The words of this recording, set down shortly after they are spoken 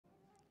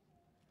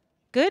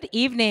Good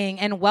evening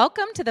and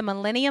welcome to the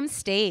Millennium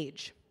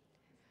stage.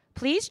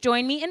 Please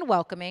join me in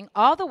welcoming,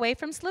 all the way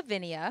from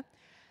Slovenia,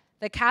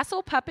 the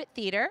Castle Puppet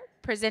Theater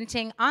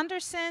presenting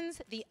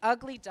Andersen's The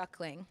Ugly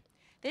Duckling.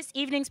 This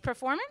evening's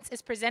performance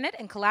is presented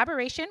in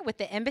collaboration with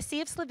the Embassy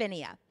of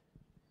Slovenia.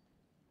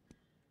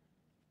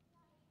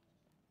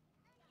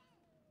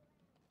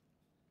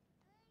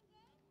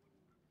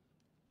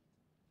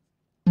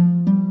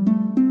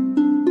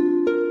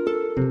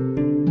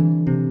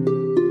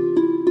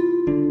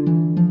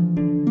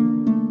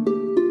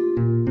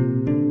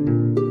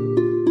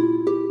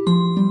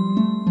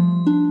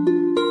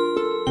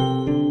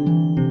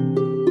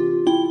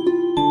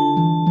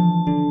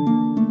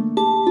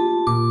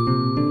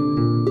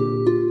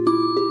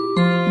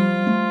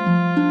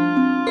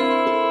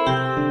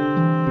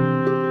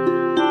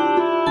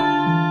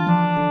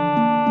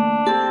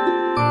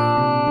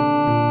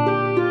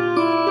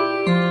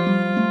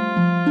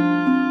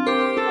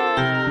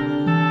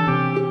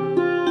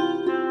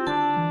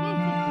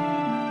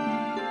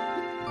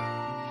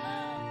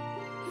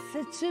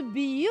 Such a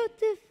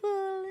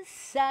beautiful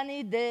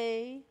sunny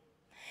day,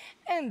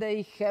 and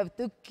I have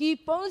to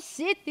keep on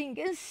sitting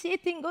and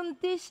sitting on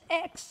this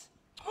X.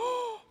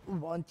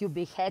 Won't you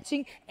be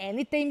hatching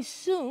anytime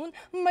soon,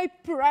 my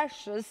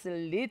precious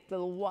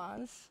little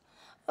ones?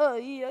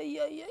 Ay, ay,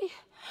 ay, ay.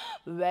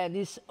 When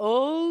is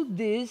all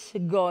this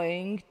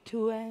going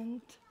to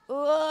end?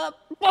 Ay,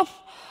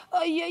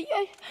 ay,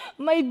 ay.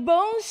 My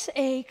bones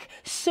ache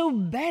so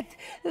bad,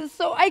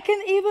 so I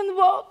can even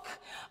walk.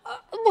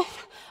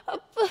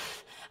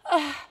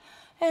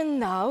 And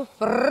now,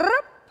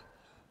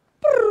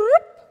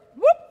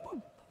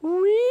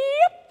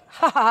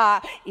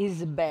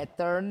 is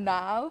better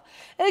now.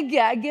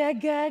 Ga, ga,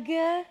 ga,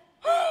 ga.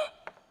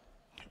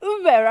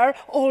 Where are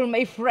all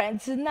my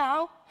friends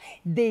now?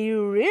 They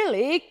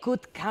really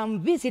could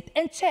come visit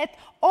and chat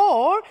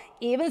or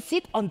even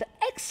sit on the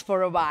X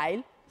for a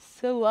while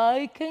so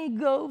I can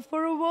go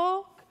for a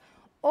walk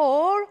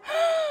or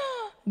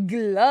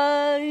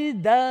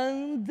glide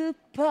down the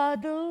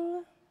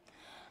puddle.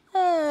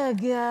 Ga,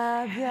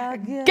 ga,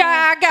 ga.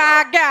 Ga,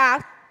 ga,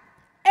 ga.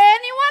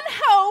 Anyone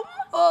home?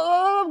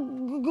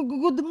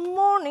 Good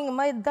morning,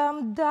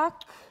 Madame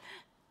Duck.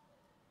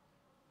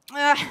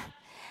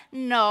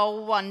 No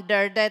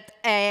wonder that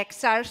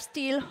eggs are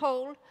still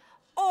whole.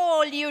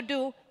 All you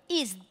do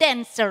is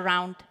dance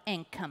around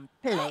and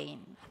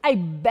complain. I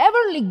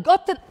barely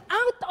gotten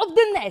out of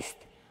the nest.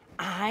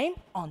 I'm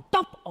on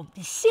top of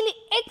the silly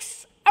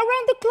eggs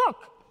around the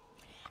clock.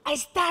 I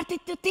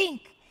started to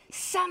think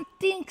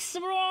something's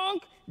wrong.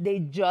 They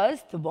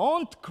just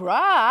won't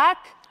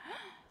crack.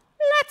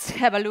 Let's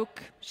have a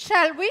look,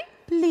 shall we?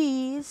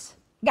 Please.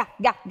 Ga,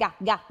 ga, ga,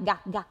 ga, ga,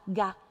 ga,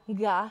 ga,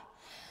 ga.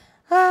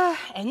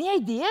 Any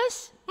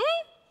ideas?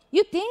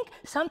 You think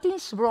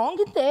something's wrong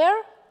in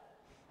there?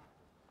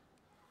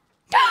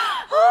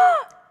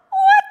 What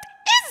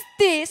is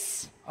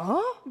this?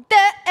 Huh?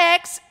 The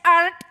eggs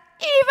aren't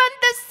even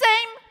the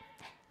same.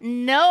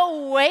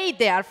 No way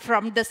they are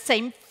from the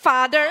same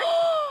father.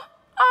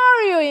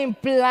 Are you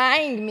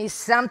implying me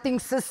something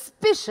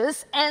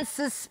suspicious and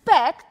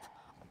suspect?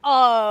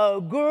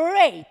 Oh,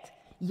 great!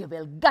 You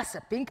will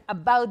gossiping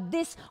about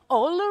this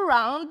all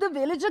around the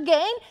village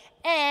again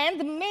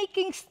and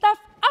making stuff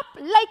up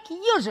like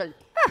usual.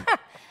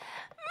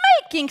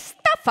 Making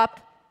stuff up?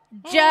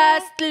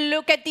 Just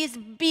look at this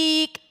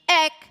big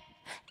egg.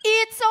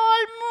 It's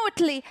all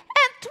mootly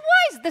and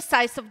twice the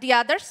size of the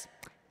others.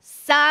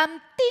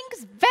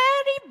 Something's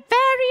very,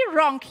 very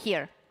wrong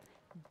here.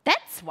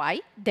 That's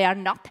why they are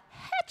not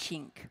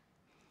hatching.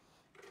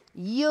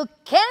 You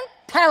can't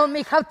tell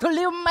me how to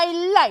live my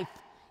life.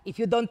 If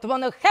you don't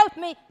want to help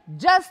me,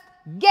 just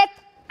get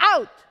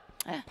out.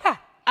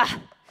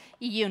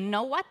 You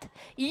know what?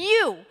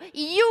 You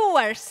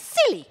are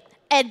silly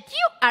and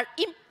you are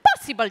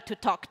impossible to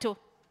talk to.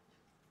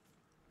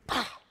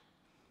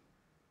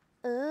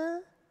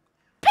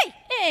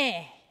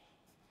 Hey.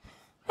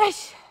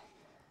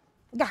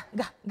 Ga,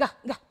 ga, ga,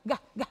 ga, ga,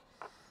 ga,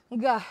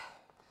 ga.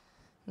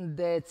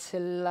 That's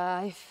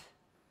life.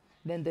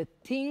 When the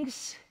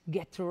things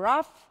get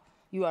rough,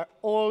 you are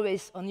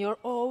always on your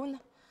own.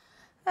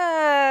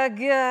 Ga,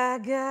 ga,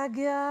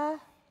 ga.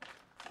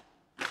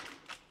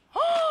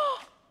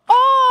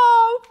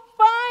 Oh,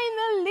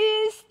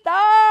 finally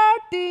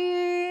starting.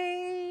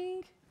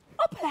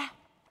 Opla.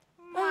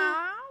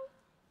 Meow.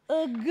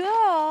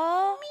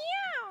 Ga.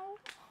 Meow.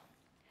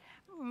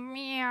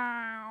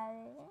 Meow.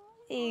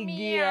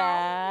 Iga.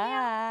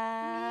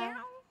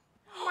 Meow.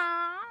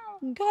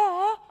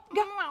 Ga,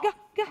 ga, ga,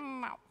 ga.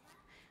 Meow.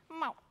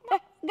 Meow.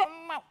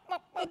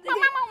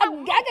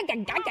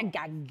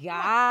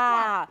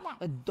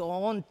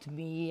 Don't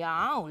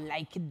meow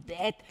like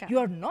that. You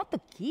are not a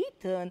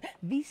kitten.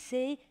 We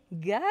say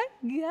ga,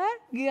 ga,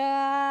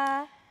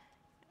 ga.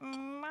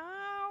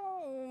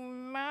 Meow.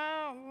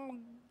 Meow.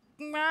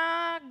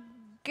 Meow.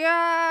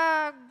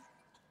 Ga.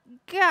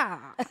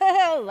 Ga.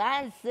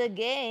 Once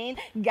again,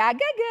 ga,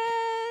 ga, ga.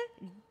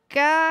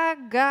 Ga.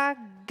 Ga.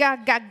 ga,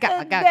 ga,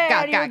 ga, ga, ga, There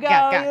ga, you ga, go.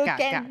 ga, You ga,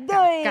 can ga, do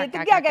ga, it.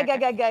 ga, Ga, ga, ga, ga,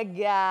 ga, ga,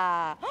 ga.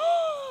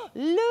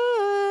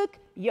 Look,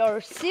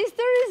 your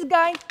sister is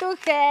going to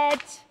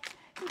hatch.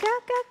 Ga,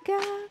 ga, ga,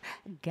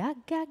 ga,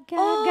 ga, ga,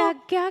 Oh, ga,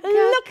 ga,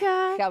 look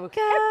ga, how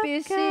ga,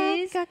 happy ga,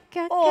 she is. ga,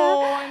 ga, Oh,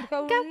 ga, and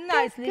how ga,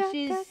 nicely ga,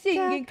 she's ga,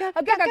 singing. ga,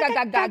 Ga, ga, ga,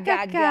 ga, ga,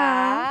 ga,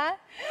 ga.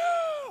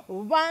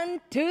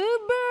 1, 2,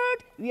 bird.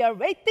 We are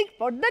waiting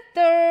for the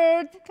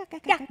third. Ga,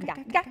 ga, ga,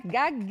 ga,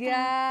 ga,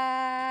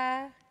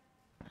 ga.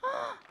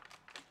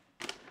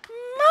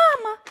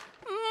 Mama,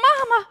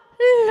 Mama,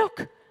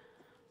 look.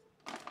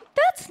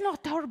 That's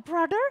not our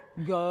brother.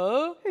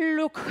 Go.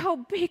 Look how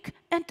big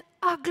and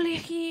ugly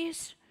he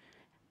is.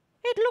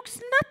 It looks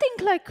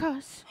nothing like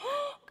us.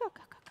 Ga,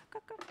 ga, ga, ga,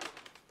 ga, ga.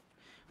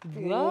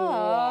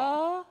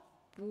 Go.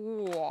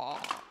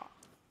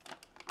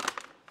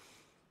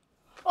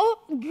 Oh,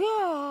 go.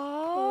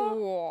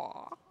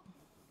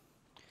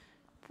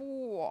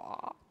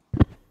 Go.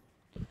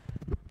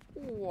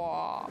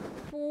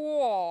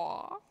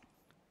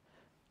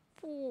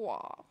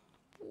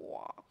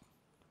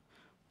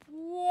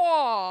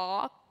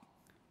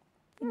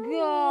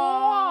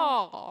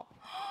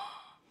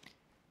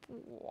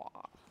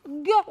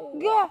 Go.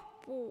 Go.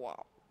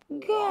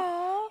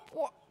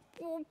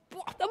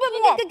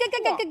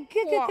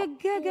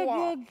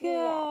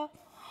 Go.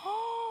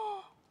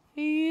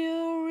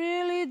 You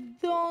really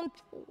don't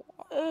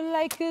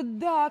like a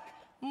duck,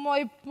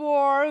 my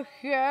poor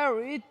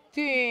hairy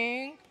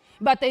thing.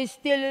 But I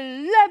still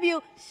love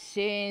you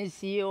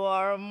since you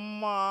are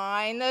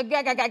mine.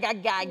 Ga ga ga ga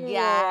ga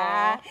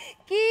ga.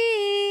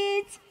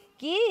 Kids,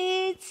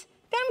 kids,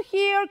 come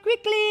here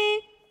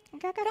quickly.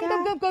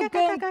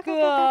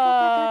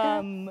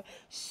 Come.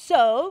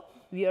 So,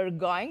 we are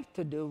going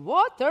to the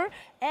water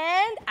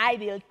and I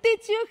will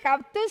teach you how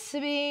to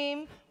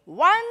swim.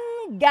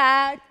 1,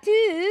 ga,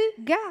 2,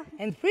 Ga.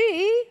 and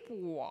 3.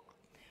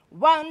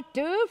 1,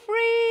 2,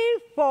 3,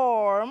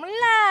 form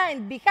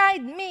line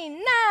behind me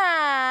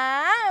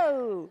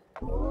now.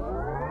 1,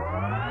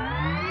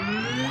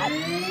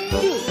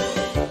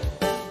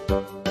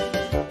 2.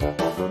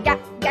 Ga,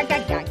 ga, ga,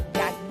 ga,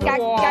 ga, ga,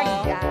 ga,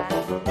 ga.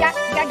 Ga,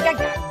 ga, ga,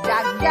 ga, ga,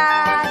 ga,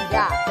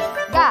 ga.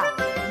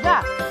 Ga,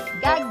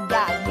 ga, ga,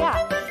 ga, ga.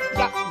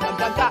 Ga, ga,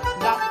 ga, ga, ga, ga. Ga, ga, ga, ga. Ga, ga, ga,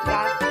 ga,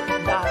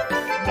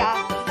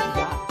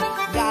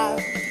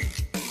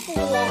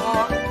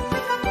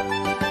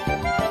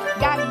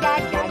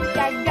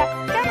 ga.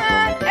 Come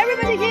on,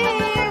 everybody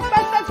here.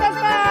 Fast, fast, fast,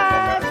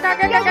 fast. Ga,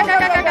 ga, ga, ga,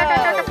 ga, ga, ga,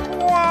 ga.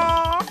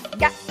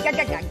 Ga, ga,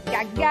 ga, ga,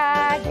 ga, ga,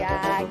 ga.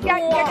 Ga,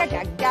 ga, ga,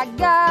 ga, ga,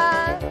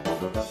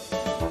 ga.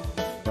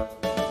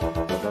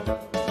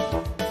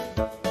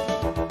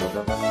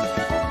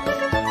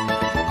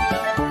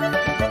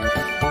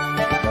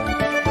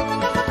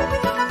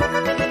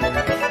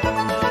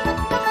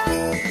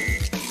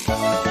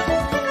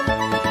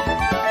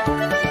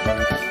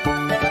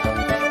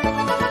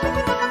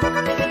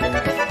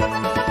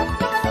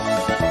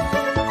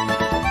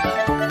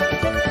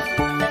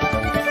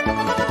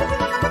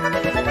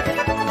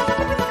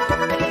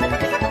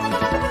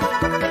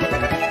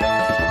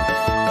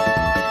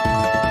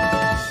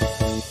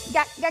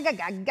 Ga, ga,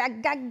 ga,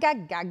 ga, ga,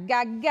 ga,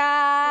 ga, ga.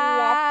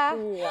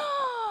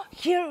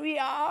 Here we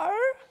are.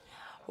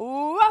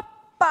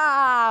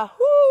 Whoppa!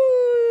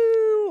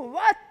 Woo!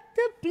 What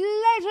a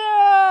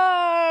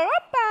pleasure!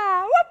 Whoppa!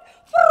 Whoop!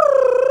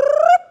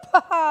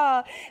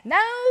 Whoppa!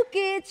 Now,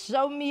 kids,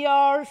 show me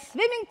your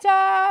swimming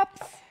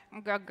tops.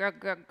 Ga, ga,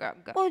 ga, ga,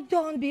 ga. Oh,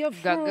 don't be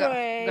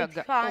afraid, ga,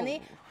 ga.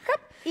 honey.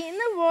 Hop in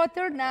the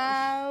water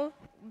now.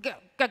 Ga,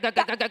 ga, ga,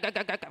 ga, ga, ga,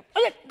 ga, ga, ga.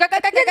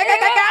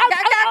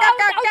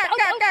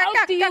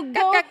 Out do you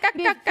go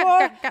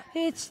before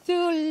it's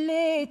too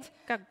late?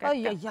 Oh,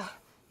 yeah, yeah.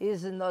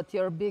 Is not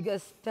your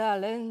biggest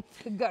talent.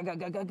 Ga, ga,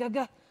 ga, ga, ga,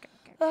 ga.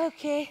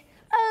 Okay.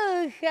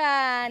 Oh,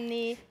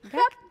 honey.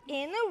 Hop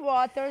in the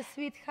water,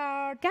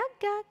 sweetheart. Ga,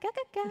 ga, ga,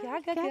 ga, ga, Ga,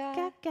 ga, ga, ga.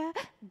 ga, ga,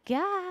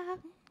 ga.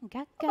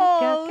 Ga, ga,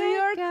 Oh, ga,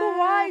 you're ga,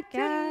 quite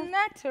ga. a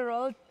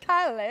natural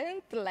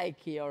talent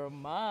like your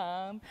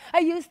mom. I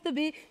used to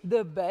be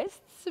the best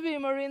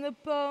swimmer in the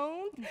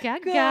pond. Ga,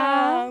 ga.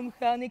 Come,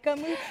 honey,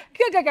 come.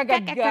 Ga, ga, ga, ga,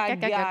 ga,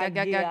 ga,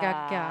 ga, ga,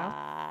 ga.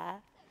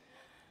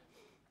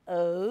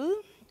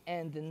 Oh,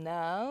 and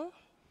now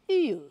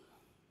you.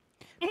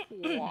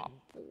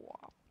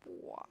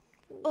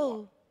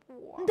 Oh,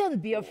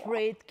 don't be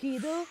afraid,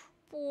 kiddo.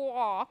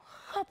 Hop,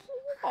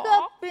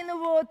 hop in the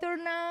water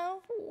now.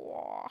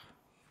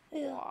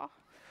 Yeah.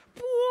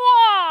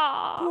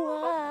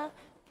 Pua,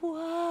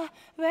 pua.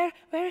 Where?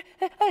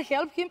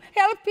 Help him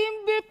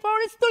before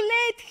it's too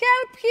late.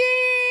 Help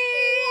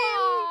him.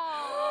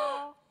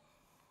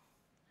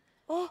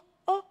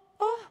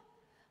 Oh.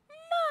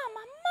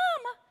 Mama,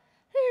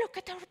 look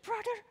at our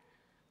brother.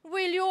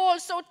 Will you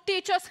also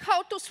teach us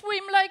how to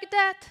swim like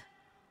that?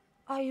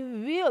 I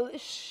will,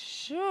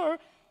 sure.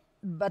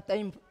 But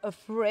I'm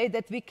afraid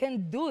that we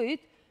can do it.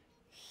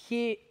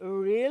 He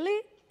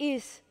really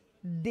is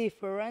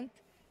different.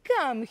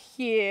 Come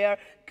here,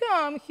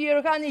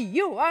 honey.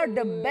 You are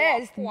the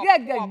best. Ga,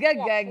 ga, ga,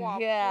 ga,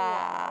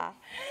 ga.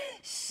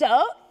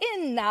 So,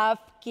 enough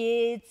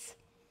kids.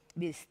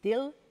 We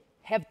still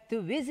have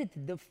to visit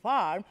the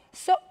farm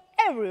so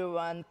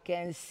everyone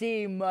can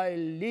see my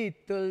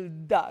little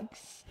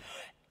ducks.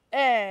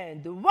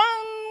 And 1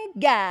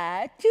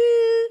 ga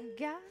 2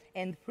 Ga.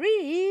 and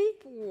 3.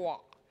 Pwa.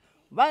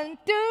 1,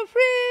 2,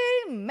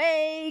 3,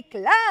 make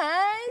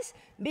lines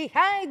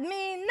behind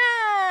me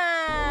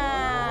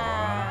now.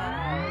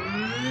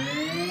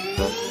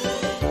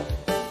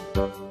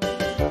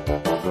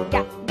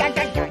 Ga ga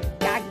ga ga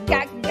ga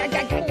ga ga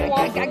ga ga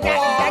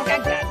ga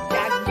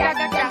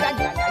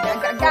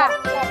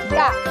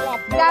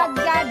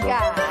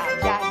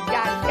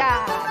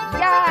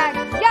ga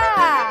ga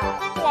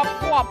Pwa,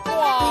 pwa,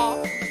 pwa.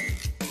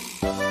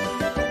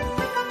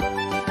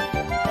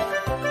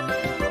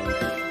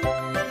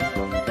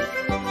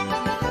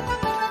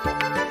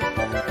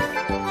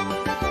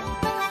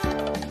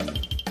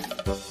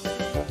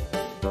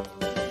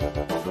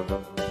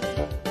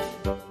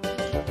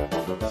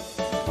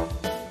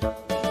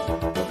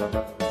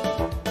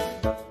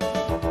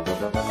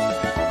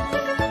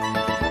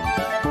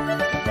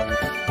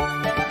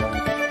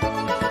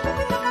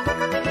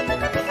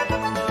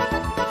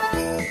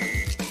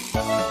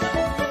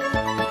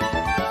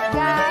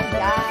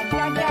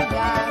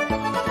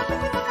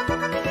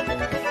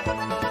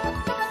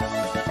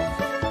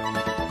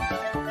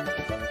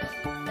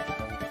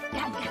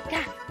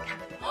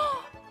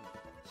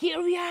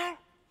 Here we are.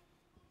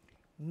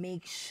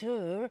 Make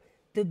sure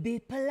to be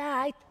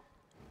polite,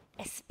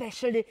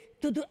 especially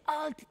to the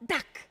old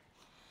duck.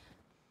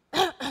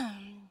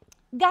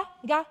 Ga,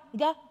 ga,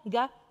 ga,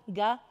 ga,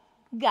 ga,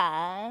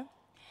 ga.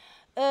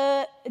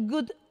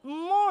 Good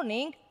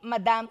morning,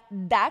 Madame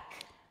Duck.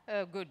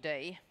 Good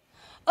day.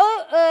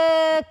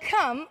 Oh,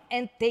 come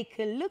and take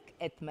a look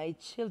at my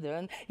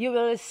children. You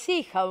will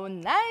see how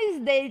nice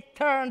they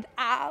turned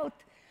out.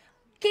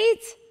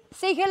 Kids,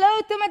 say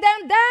hello to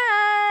Madame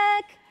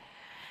Duck.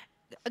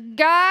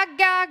 Ga,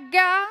 ga,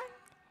 ga.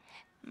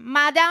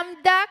 Madame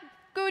Duck,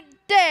 good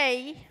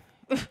day.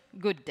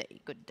 Good day,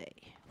 good day.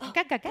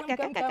 Ga, ga, ga, ga, ga,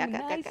 ga, ga, ga,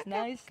 Nice, ga,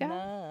 nice, ga.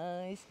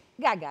 nice.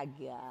 Ga, ga,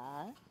 ga.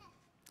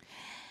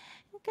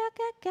 Ga,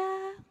 ga, ga.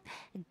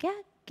 Ga,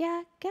 ga,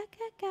 ga,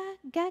 ga, ga,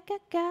 ga, ga,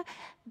 ga.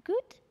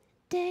 Good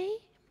day,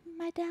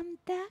 Madame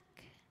Duck.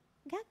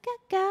 Ga, ga,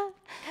 ga.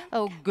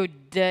 Oh,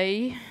 good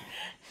day.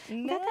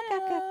 Ga, ga, ga,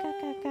 ga, ga,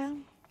 ga, ga.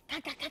 Ga,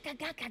 ga, ga, ga,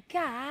 ga, ga,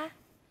 ga.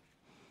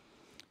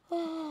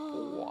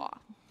 Oh, Pwa,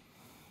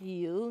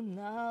 you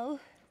know.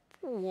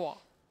 pwa,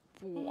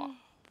 pwa,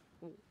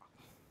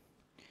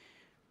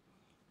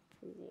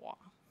 pwa.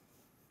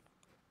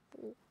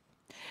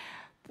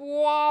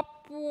 Pwa,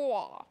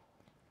 pwa.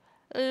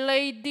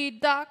 Lady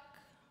Duck,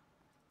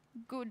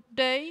 good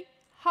day.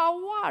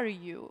 How are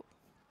you?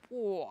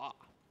 Pwa.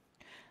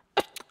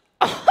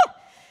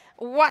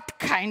 What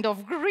kind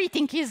of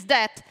greeting is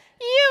that?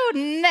 You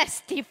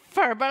nasty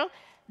furble.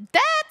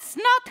 That's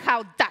not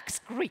how ducks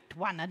greet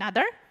one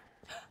another.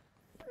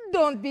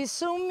 Don't be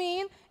so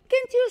mean.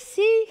 Can't you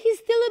see he's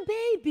still a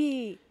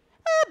baby?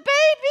 A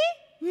baby?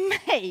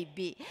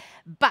 Maybe,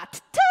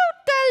 but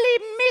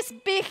totally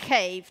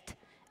misbehaved.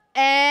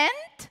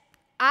 And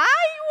I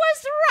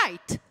was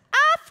right.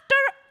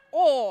 After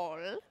all,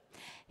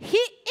 he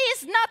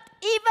is not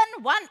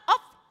even one of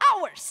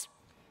ours.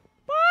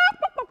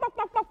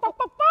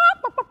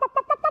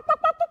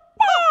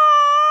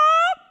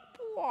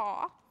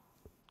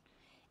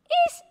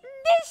 Is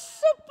this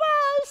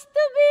supposed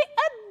to be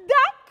a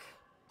duck?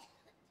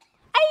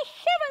 I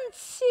haven't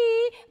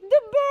seen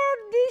the bird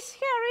this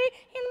hairy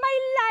in my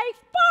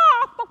life.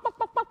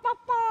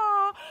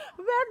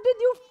 Where did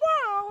you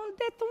find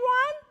that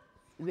one?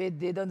 We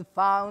didn't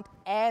found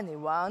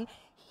anyone.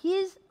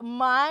 He's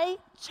my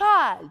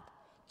child.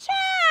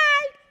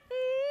 Child?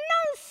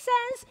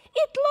 Nonsense.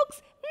 It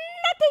looks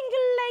nothing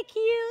like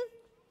you.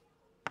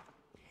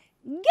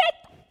 Get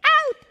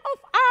out of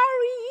our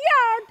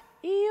yard,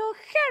 you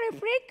hairy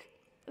freak.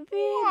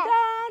 We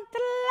don't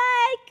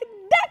like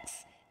ducks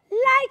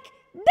like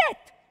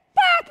that.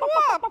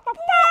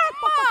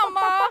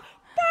 Mama.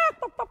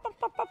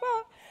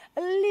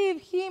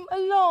 Leave him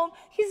alone.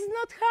 He's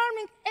not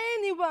harming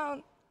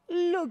anyone.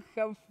 Look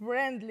how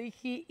friendly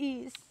he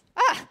is.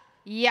 Ah,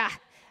 yeah,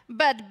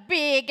 but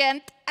big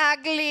and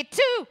ugly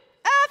too.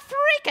 A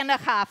freak and a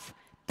half.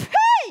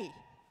 Pay!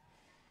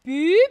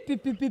 Beep,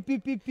 beep, beep, beep,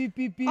 beep, beep, beep,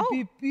 beep, beep, Oh.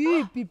 beep,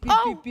 beep, beep, beep,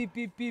 Oh. beep,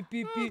 beep, beep,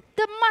 beep, beep.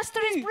 The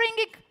master is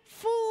bringing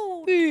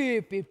food.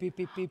 Beep, beep, beep,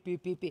 beep, beep,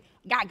 beep, beep, beep.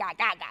 Ga, ga,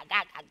 ga, ga,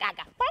 ga, ga, ga,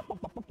 ga.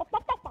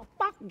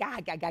 Ga,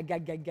 ga, ga, ga,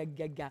 ga, ga,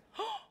 ga, ga.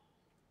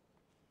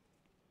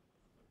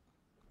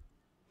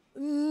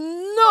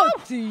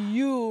 Not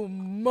you,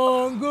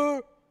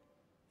 monger.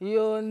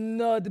 You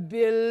not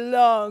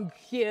belong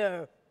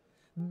here.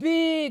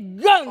 Be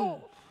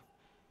gone.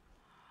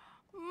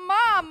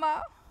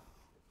 Mama.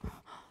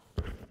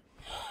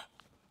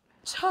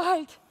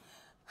 Child,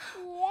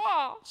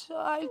 Wow.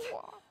 child,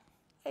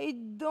 I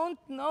don't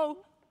know.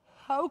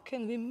 How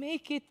can we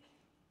make it?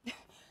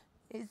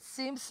 It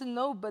seems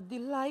nobody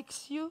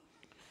likes you.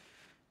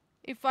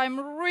 If I'm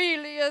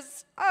really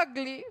as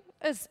ugly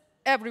as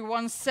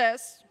everyone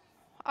says,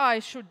 I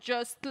should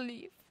just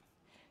leave.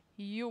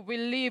 You will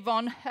live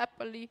on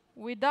happily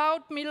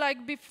without me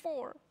like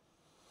before.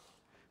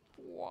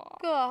 Wow.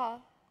 Ga.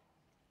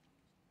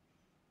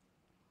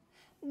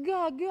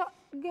 Ga, ga,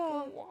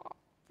 ga.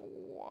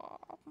 Wow.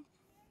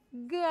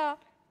 Ga.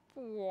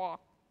 Wow.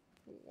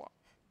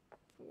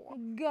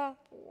 Ga.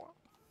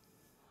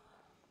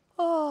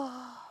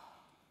 Oh,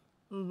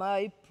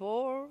 my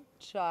poor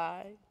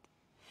child.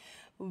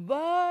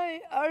 Why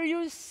are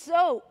you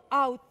so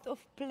out of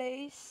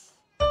place?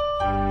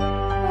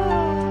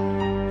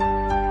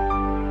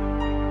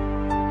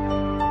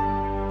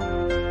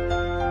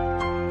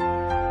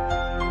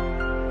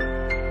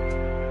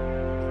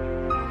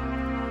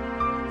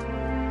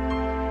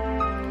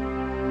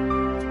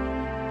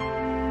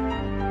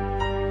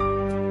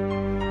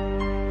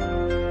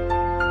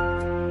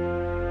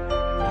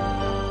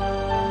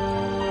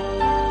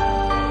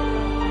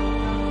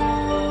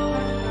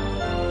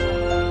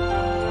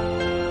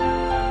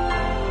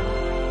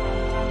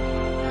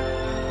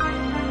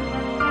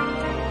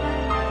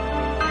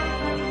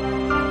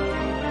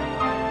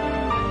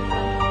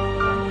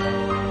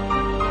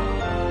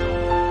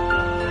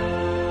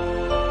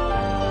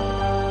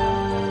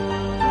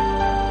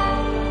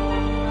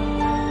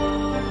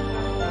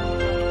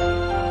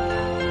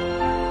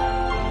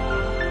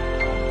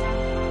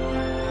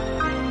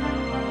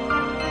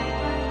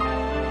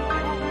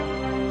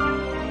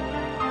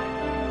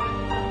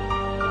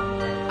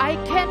 I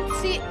can't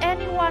see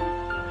anyone.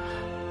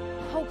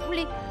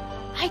 Hopefully,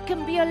 I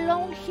can be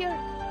alone here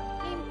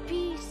in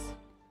peace.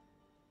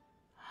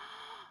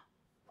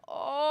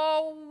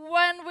 Oh,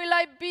 when will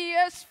I be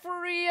as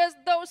free as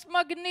those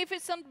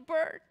magnificent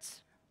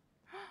birds?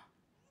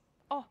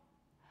 Oh,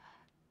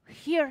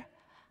 here,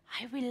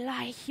 I will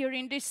lie here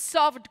in this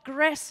soft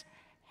grass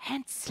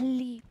and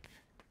sleep.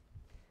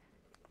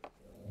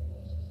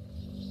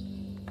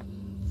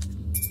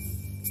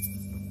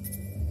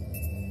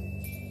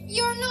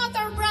 You're not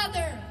our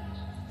brother.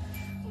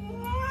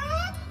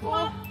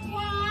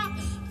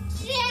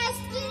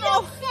 Just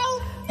look how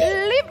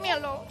Leave me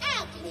alone.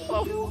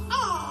 ugly you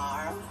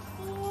are.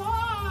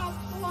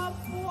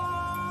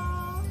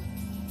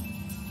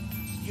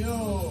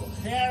 You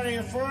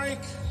hairy freak!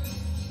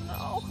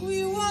 No,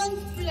 We won't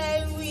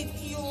play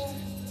with you.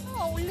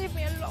 no, leave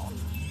me alone.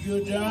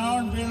 You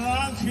don't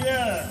belong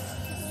here!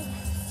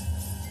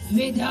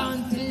 We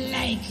don't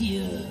like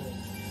you.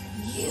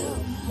 You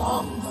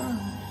mongrel.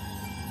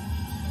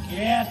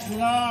 Get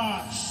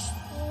lost!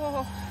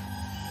 Oh,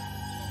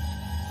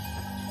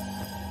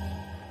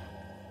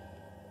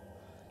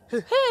 Hey,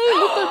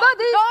 little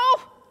buddy.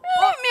 no,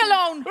 leave me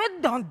alone.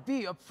 Don't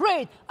be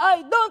afraid.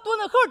 I don't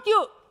want to hurt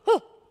you. Huh.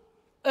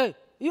 Hey,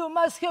 you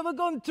must have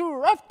gone through a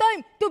rough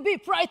time to be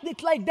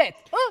frightened like that.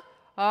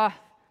 Huh?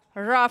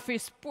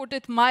 Rafis put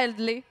it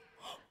mildly.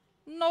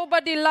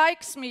 Nobody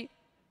likes me.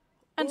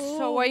 And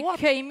so I what?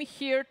 came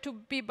here to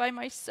be by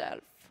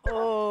myself.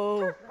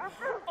 Oh.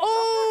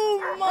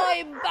 Oh,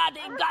 my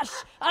body, gosh.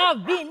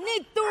 We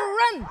need to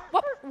run.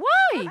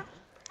 Why?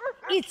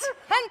 It's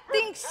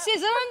hunting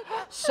season.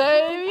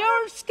 Save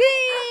your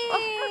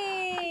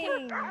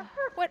skin.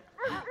 What?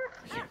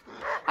 Here,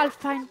 I'll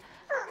find.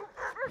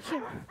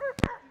 Here.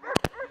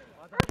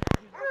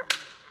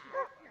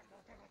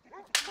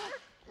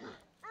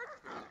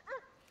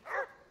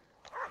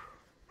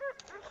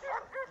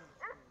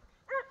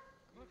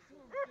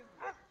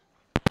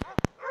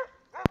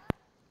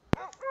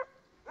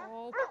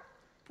 Oh,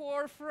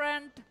 poor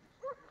friend.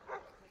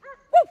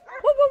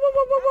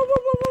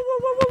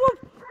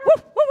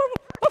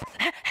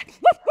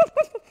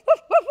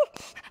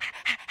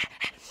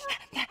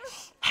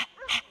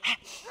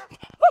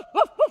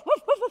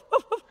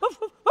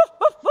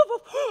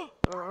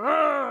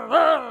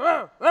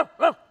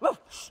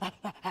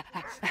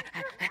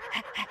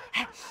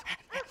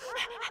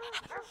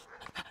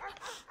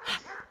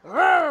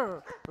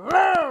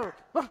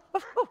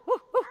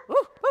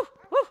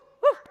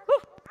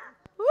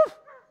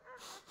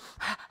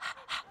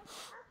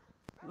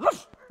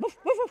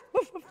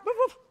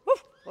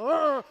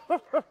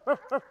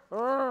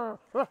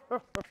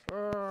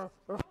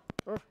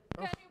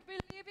 Can you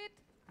believe it?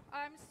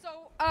 I'm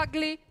so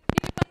ugly,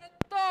 even a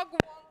dog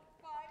won't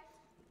bite.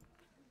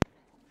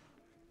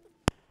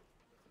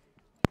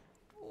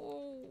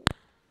 Oh,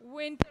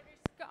 winter is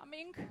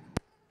coming.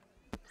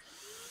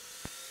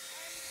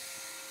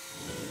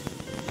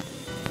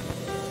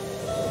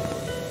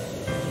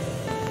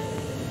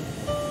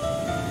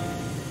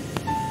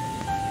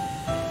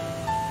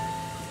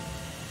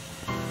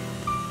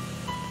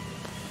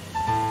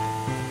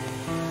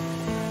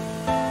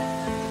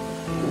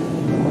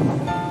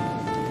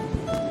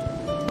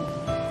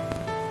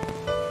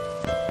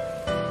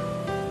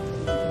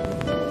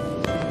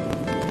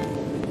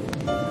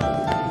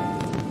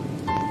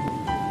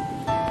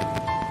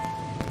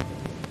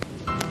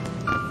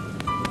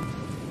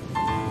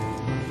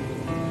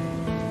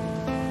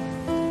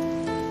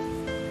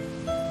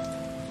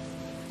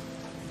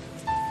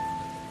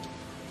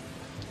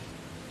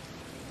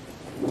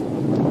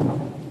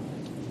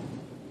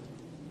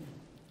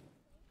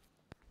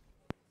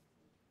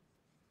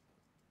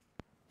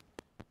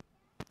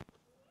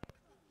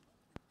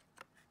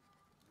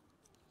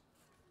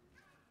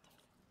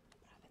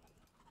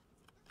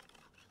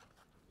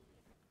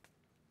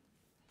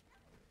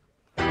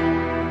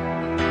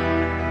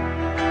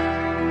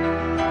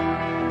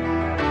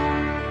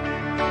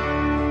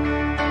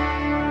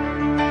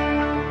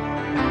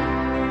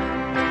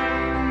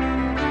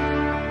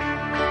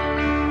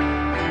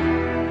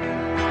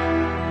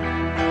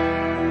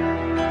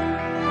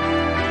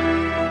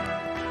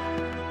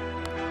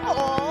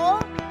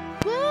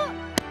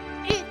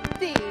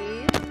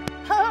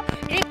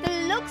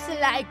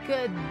 like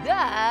a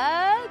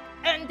duck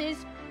and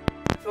is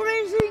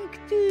freezing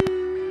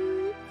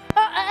too.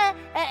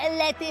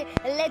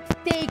 Let's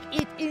take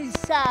it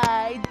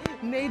inside.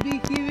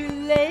 Maybe he will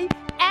lay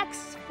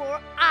eggs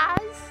for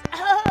us.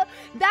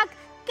 Duck,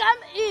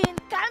 come in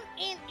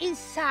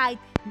inside.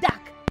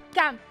 Duck,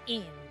 come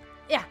in.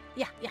 Yeah.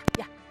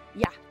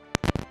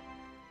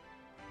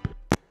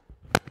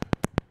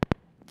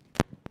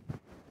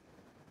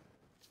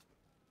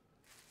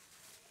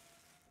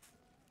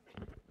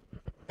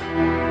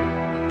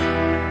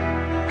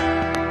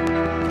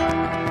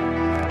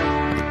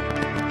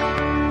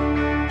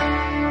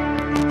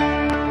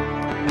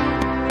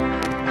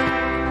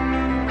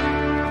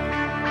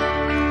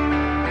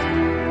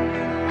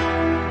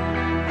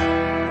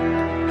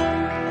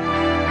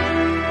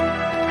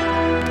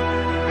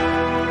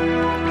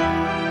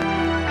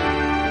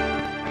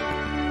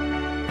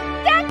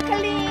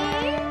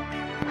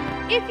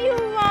 If you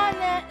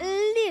wanna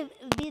live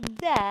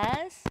with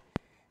us,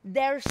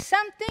 there's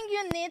something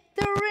you need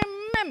to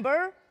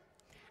remember.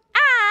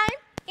 I'm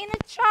in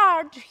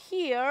charge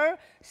here,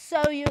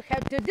 so you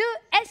have to do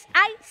as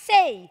I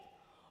say.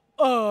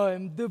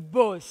 I'm the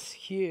boss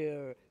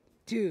here,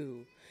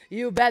 too.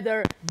 You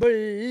better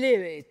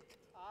believe it.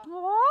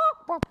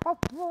 Don't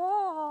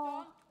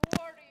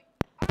worry,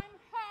 I'm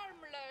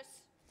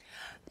harmless.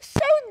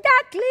 So,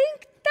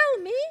 Duckling,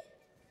 tell me,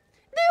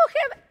 do you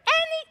have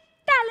any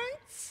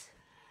talents?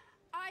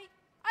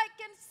 I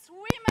can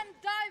swim and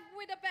dive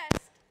with the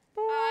best.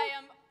 I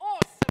am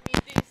awesome in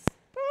this.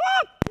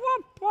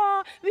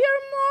 We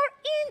are more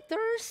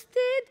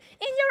interested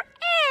in your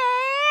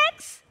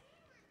eggs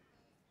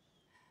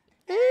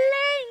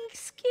laying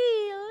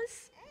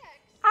skills.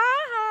 Eggs?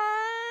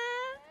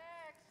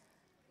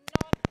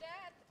 Not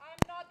that.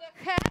 I'm not a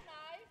hen.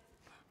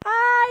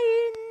 I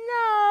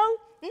know,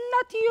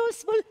 not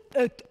useful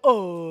at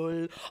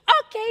all.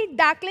 Okay,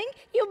 Duckling,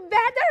 you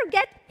better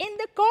get in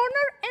the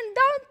corner and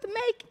don't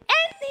make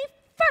any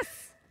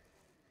fuss.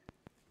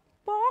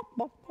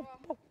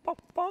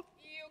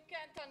 You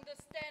can't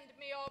understand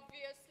me,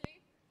 obviously.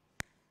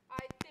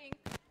 I think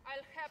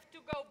I'll have to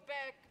go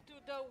back to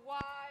the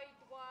wide,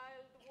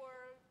 wild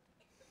world.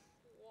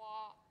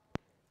 Wow.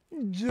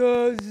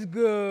 Just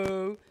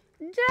go.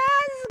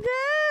 Just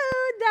go,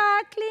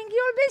 Duckling.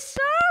 You'll be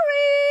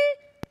sorry.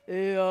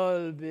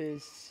 You'll be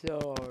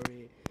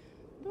sorry.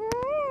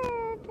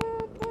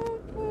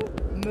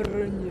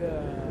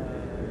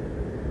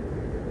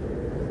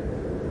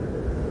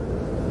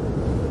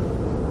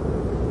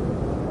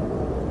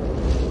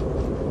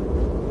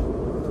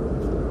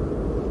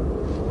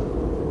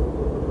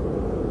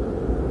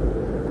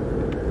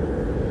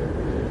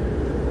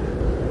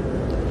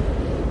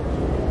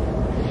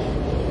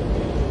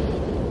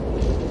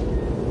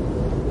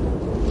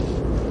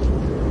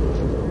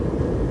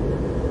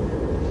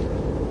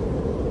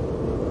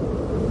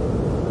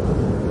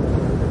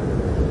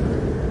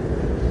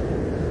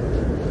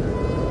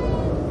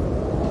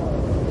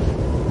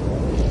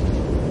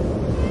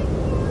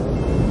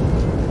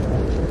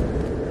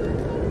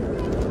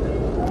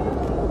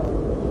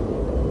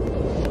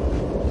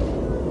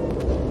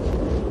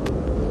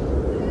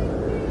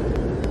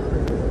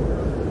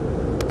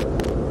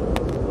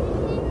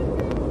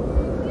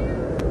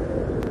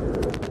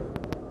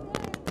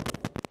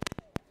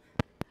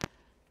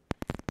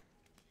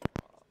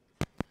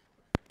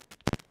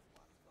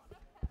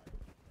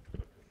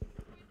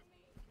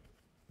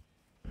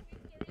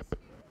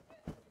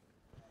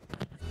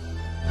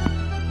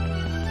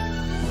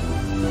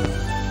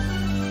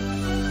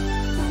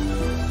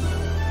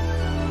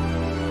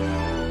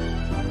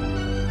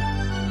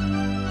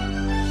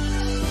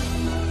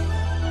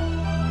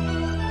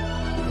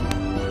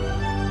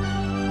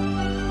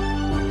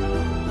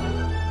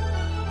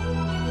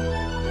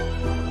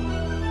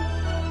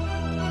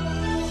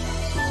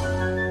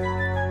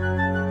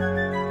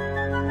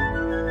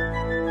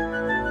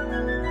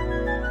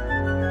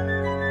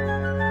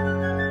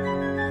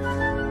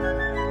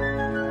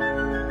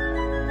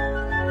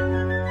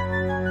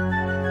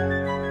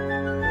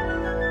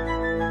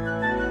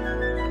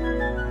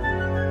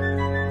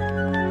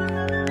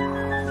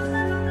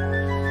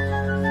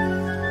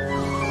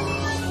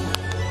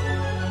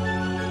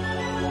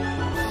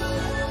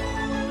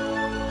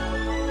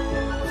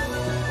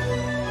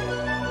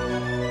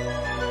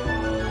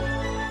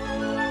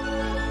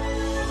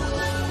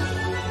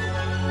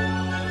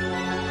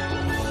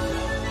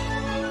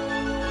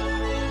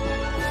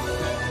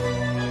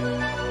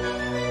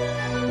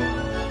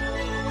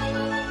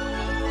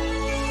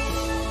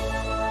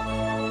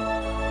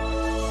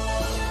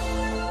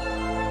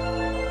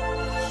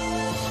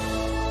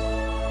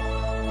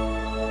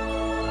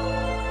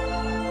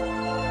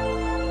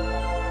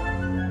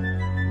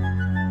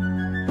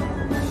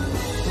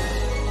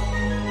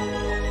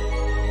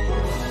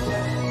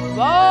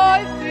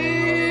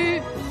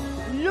 Wifey,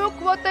 look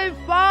what I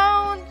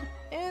found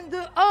in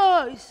the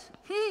ice.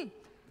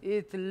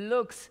 It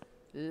looks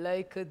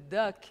like a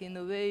duck in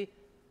a way,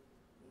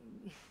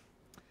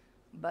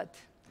 but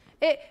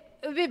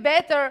we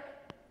better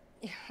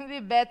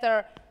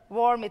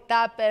warm it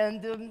up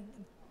and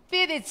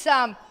Feed it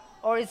some,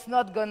 or it's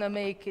not gonna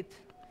make it.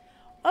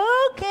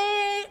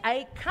 Okay,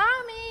 I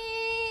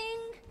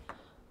coming.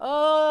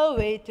 Oh,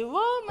 wait a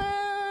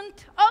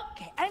moment.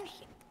 Okay, I'm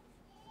here.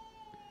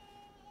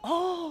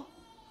 Oh,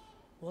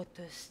 what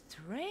a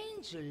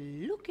strange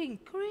looking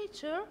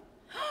creature.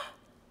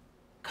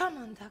 Come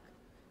on, duck.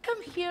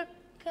 Come here.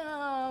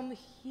 Come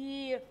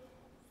here.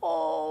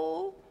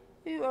 Oh,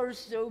 you are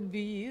so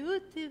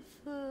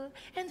beautiful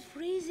and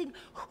freezing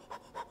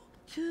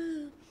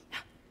too.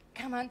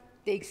 Come on,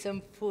 take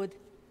some food.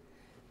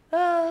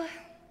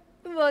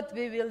 What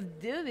we will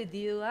do with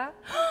you, huh?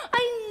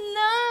 I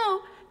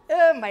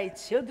know. My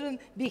children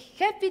be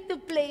happy to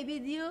play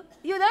with you.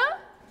 You know?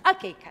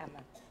 Okay, come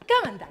on.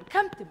 Come on, Duck.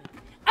 Come to me.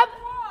 Up.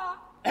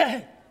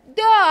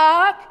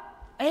 Duck.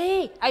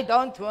 Hey, I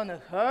don't want to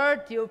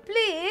hurt you.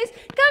 Please,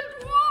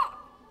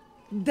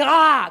 come.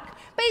 Duck.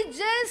 But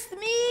just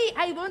me.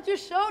 I want to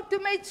show to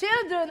my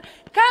children.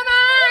 Come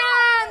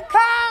on.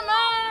 Come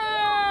on.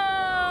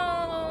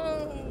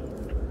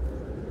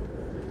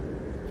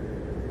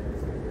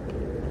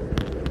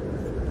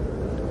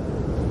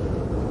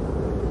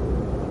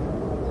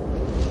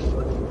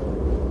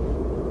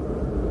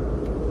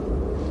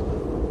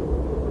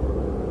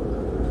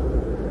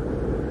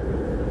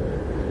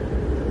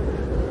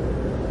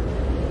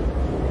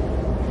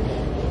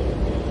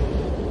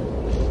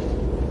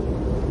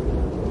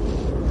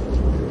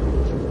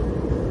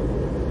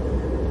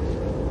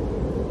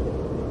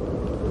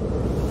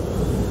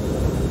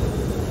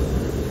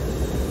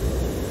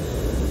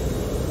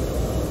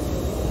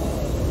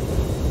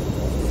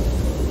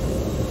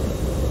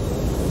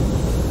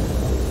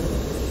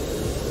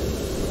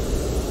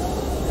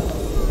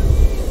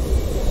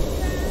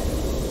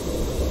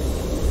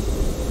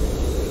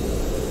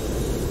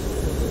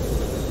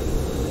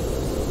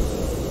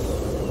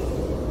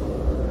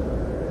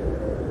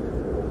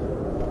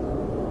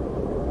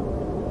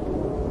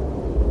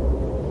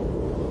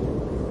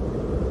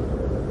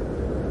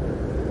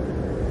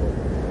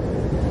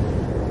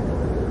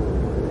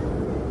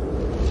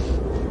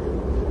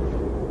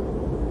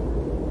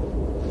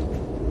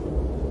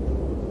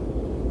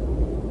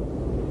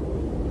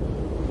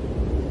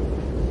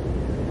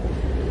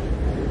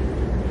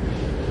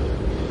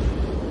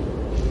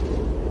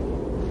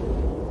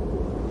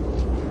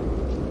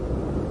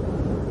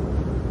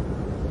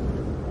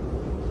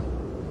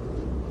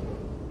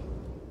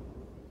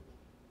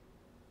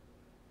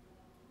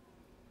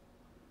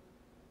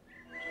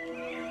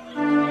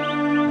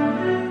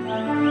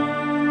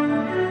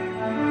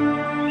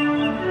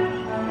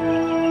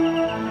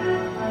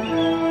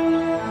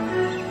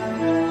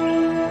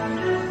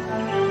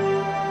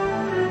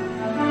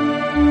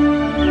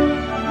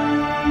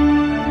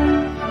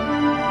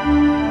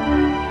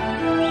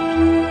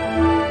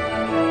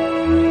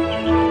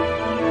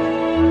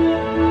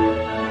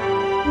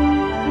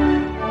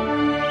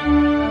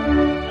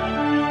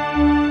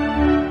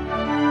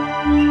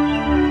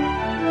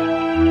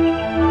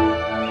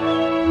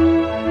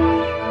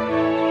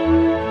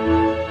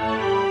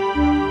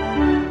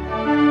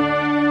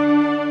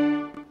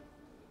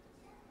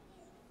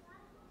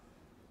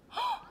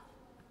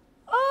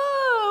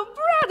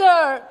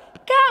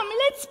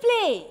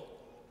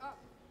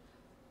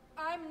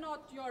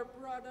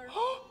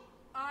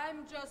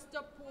 I'm just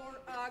a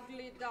poor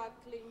ugly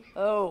duckling.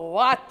 Oh,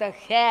 what the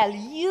hell?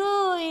 You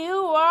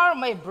are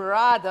my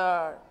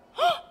brother.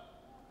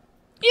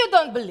 You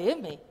don't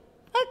believe me?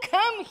 Oh,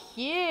 come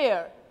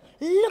here.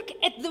 Look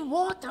at the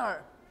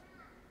water.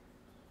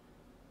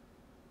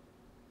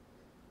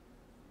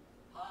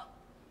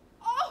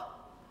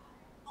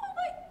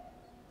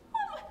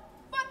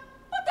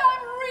 But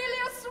I'm really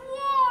a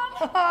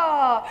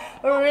swan.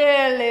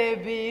 Really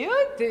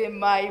beauty,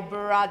 my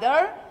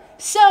brother.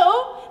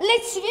 So,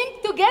 let's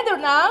swim together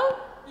now.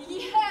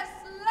 Yes,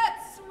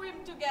 let's swim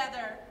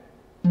together.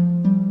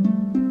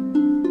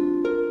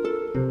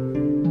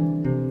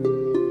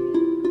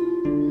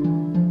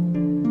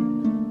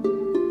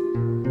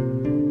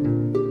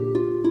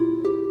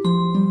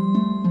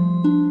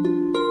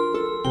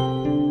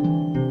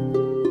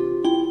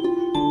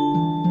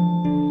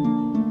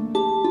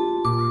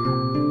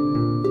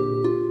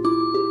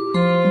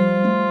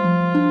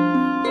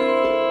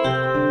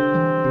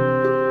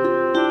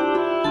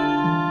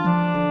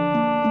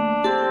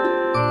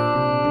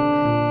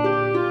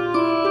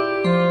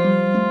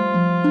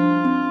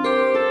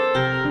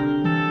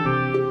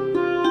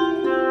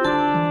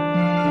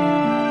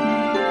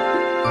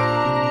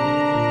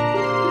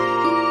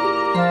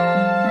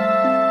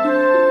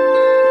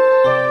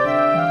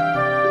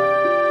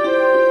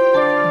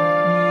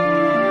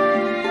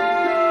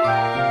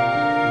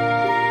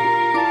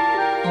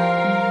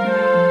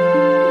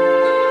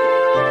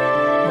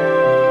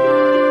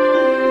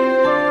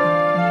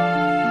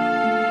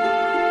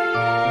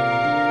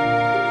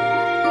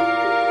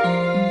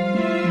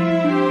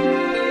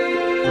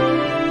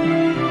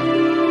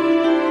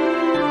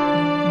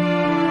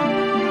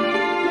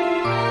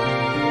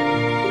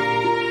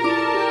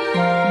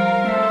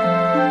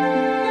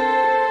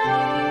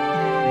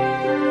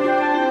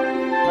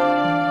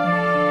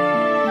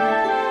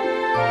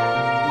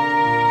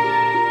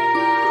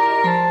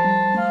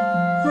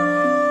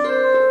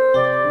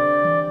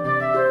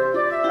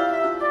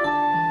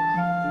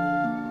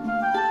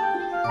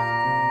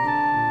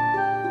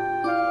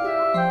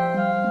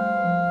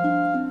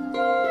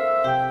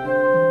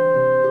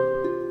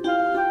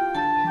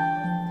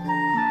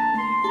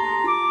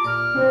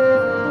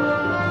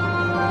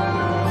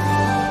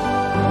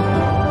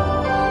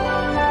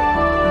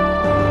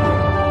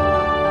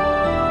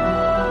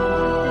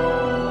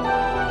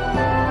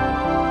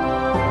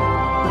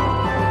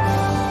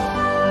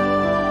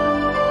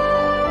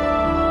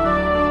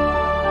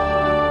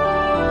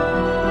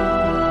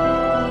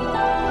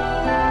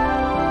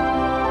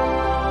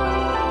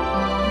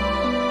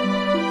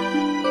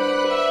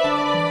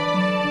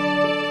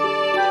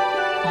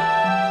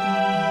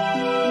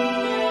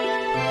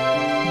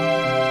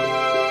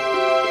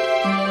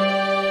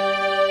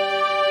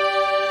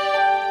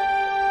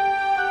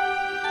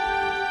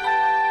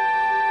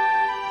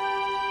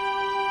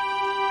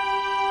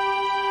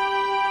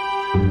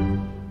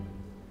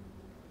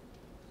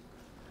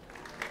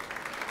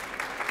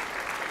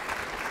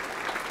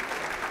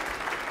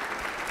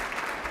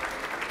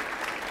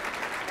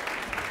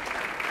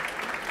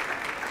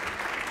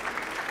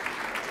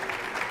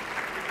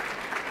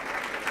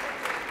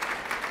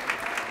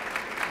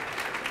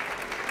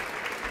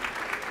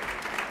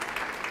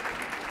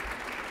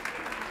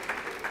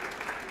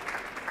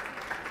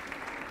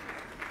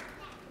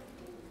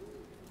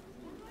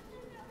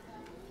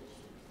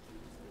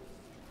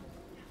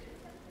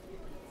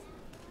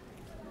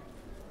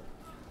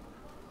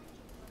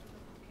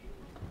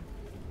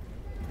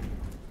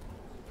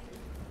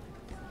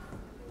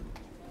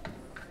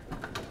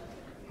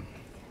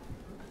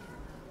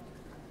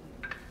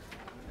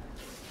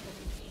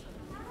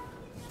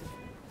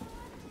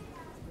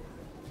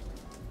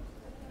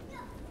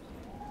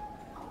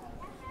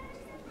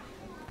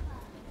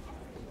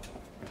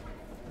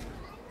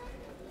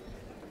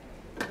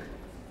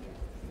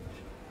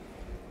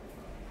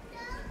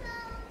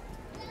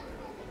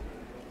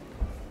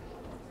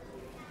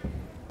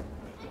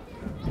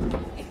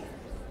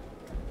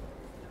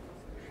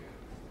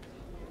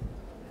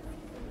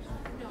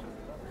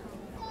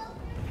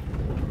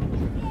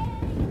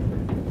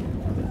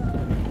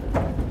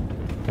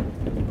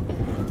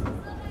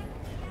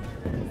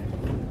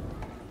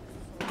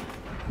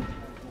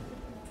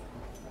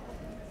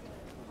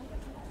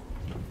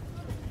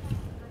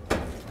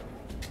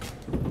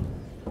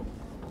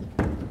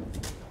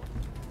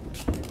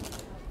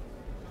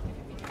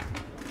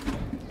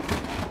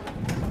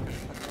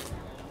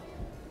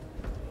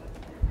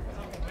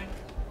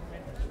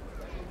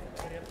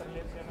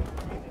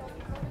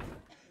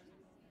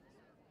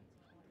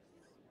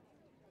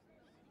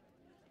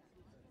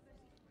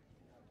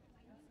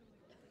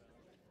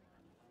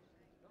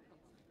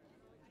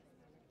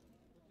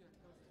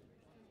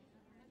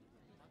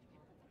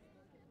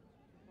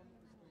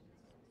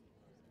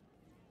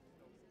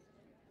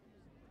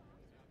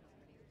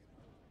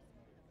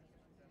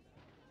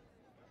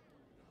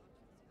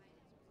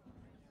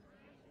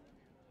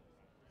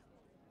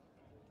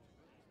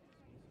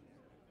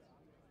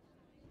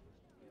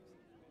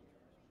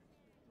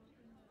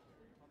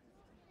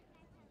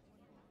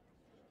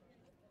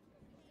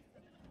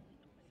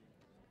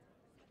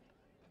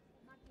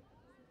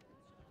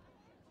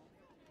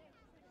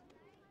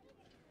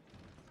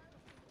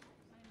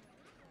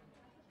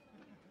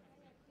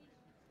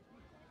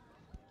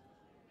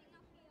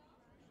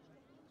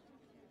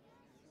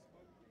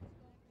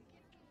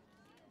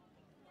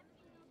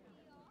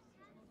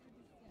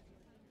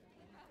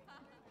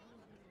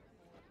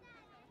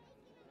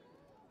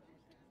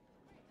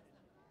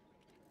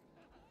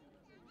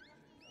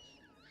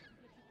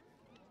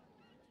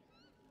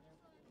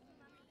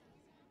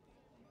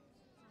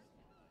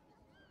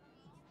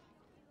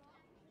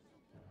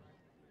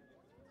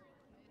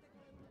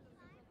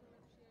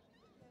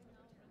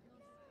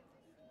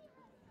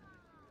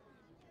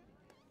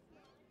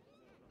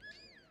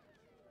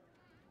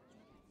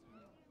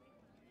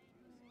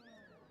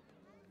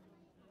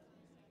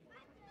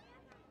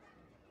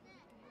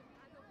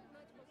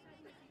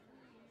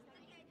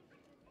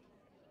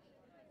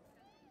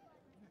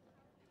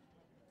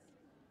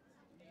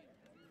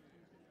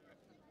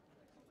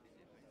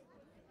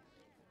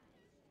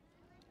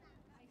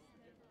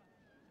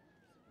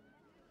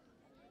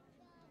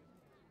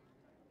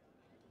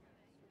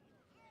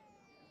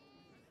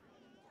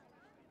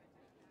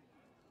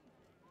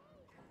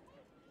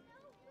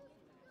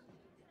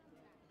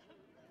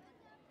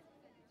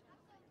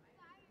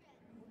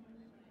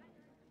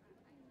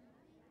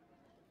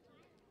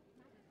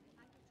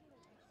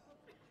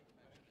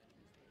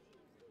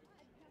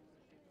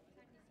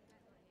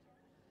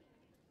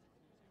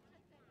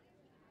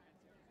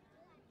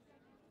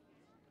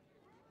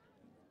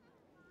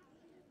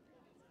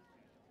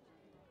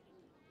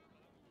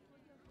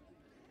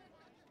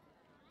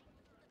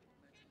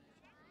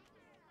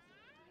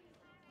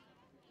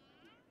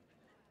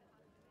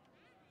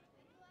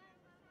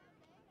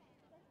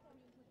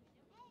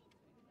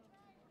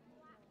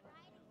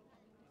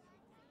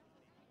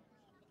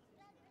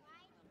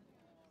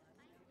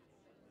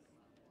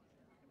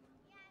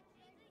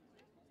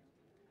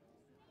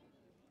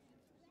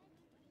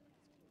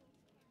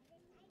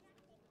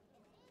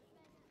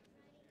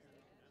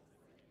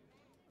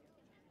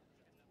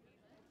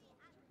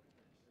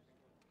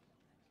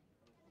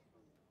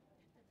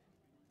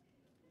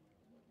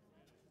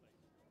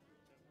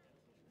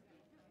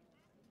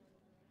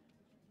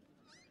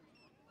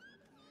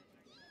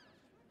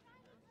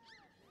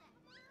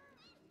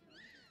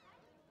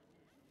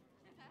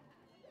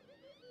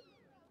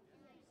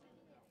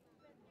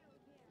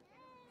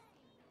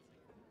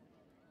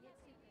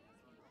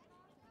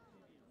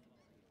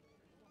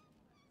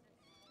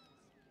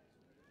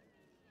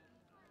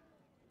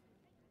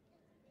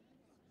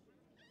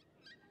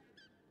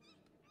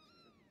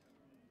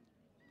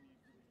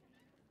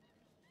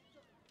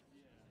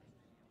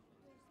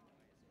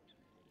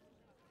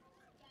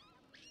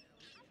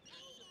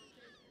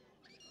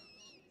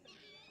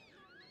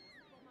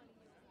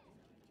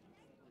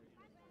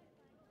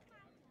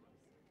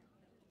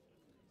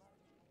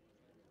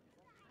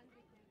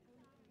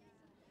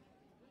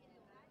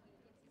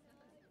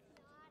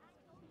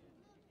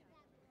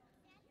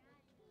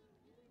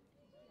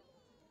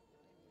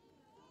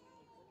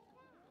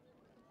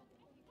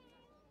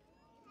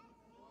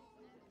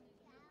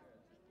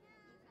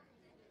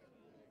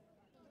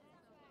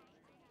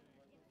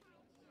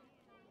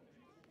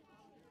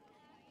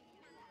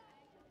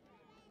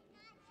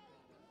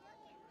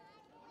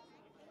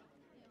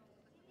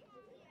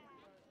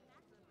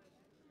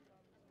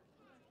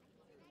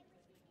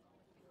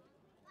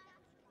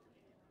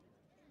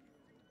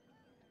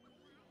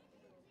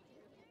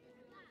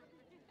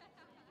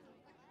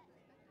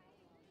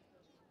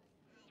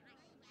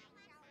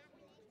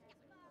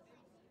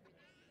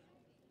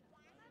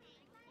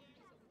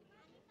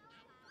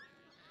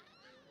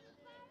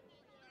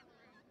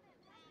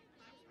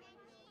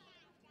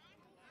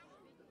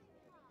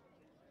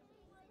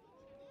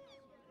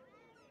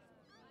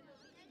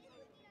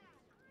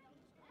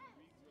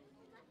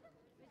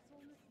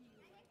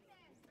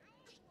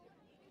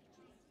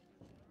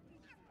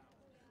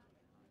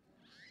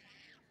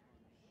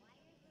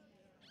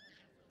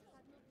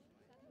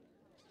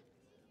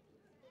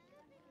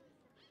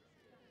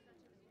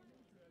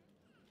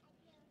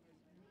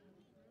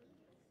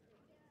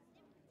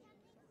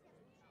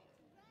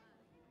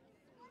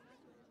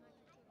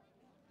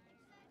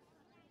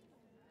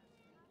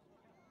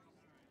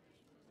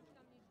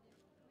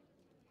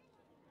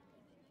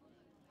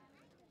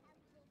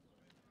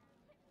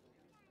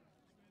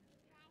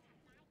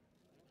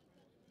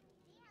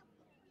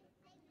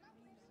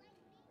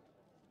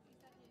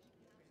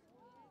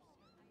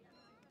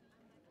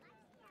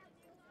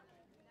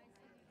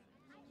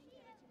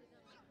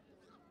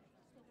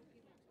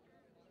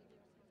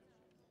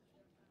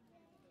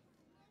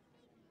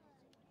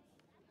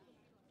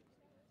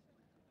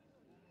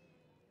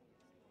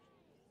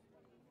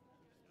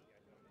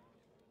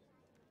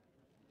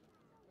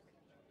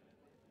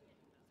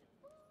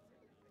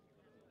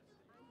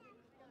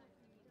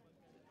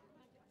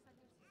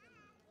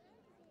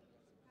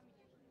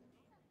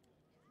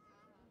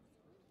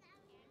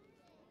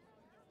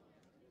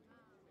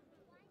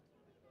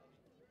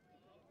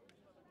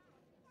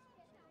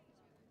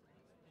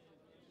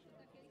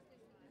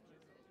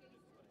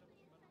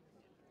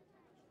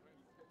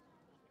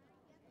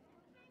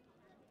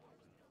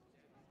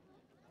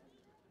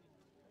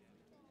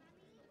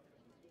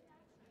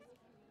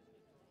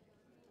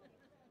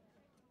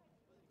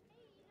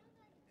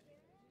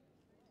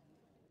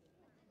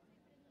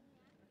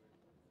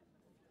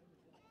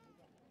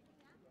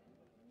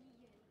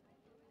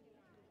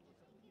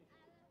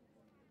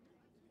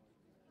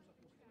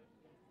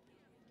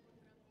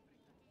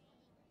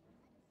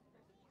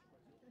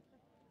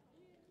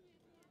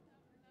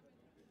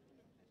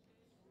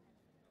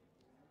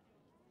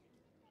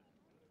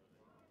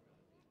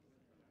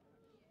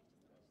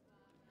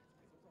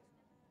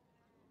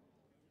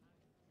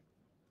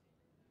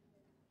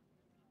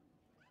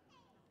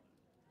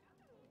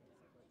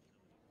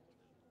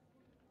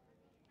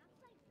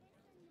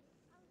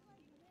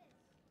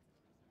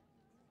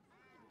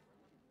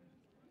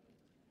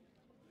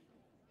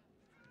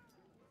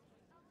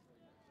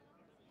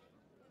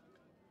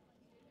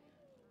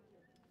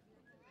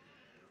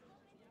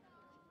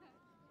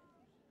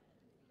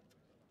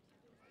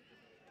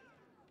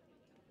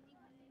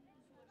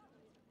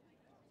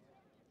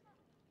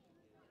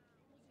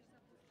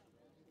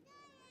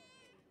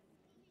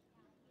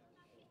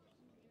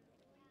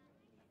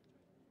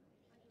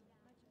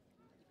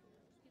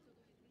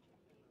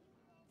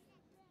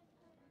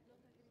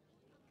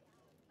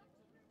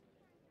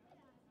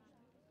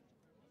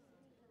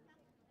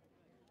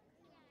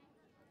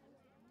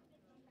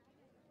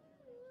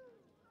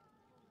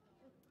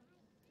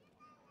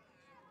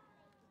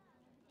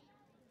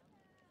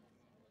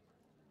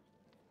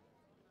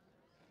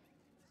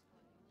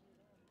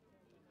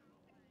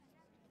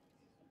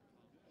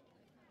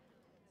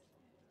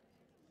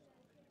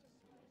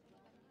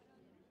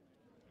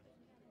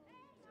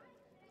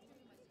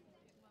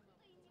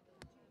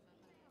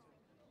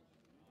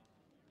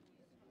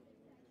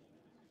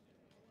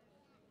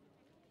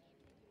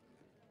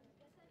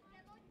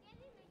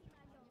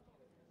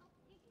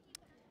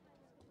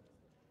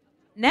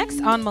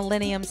 Next on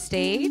Millennium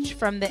Stage,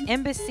 from the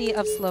Embassy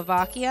of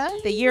Slovakia,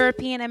 the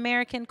European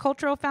American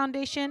Cultural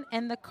Foundation,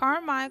 and the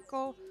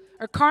Carmichael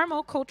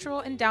Carmel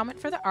Cultural Endowment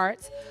for the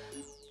Arts,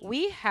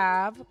 we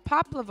have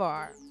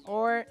Popolvar,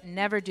 or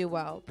Never Do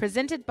Well,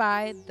 presented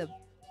by the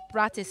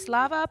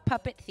Bratislava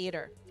Puppet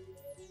Theater.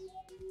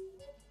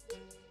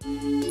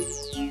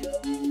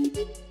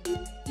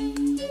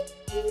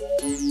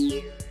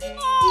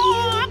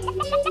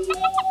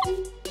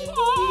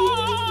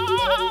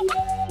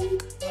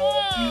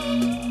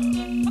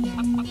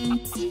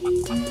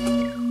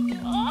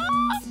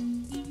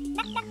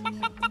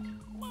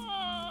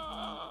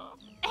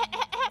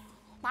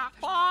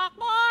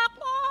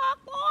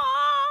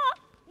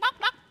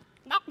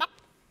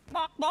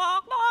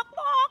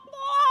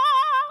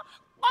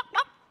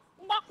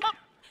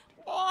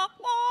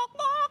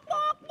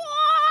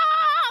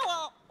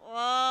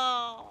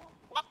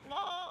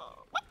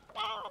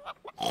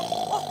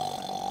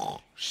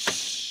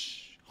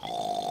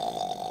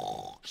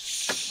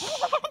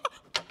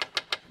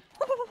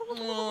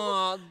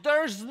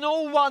 There's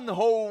no one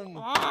home.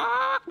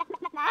 I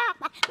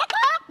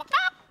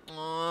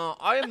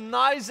am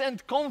nice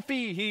and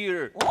comfy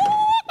here.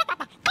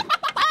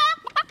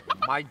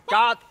 My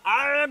God,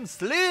 I am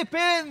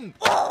sleeping.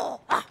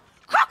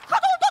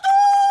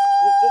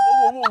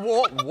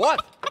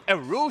 What? A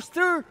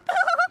rooster?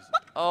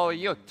 Oh,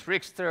 you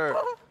trickster.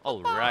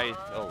 All right,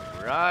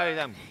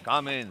 I'm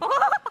coming.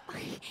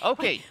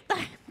 Okay,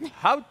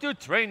 how to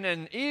train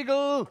an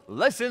eagle,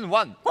 lesson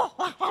 1.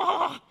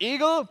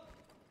 Eagle,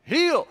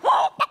 heel.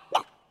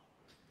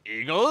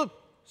 Eagle,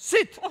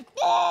 sit.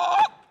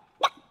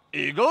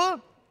 Eagle,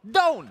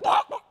 down.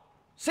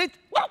 Sit,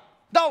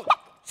 down.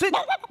 Sit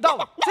down,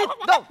 sit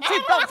down,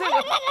 sit down, sit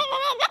down.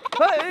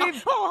 Hey,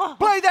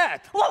 play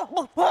that.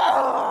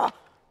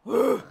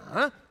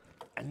 Huh?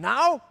 And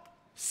now,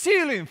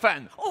 ceiling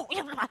fan.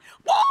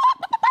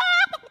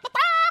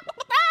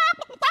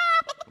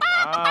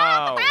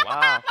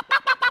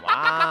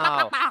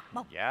 Wow.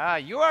 Yeah,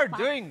 you are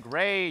doing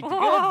great. Good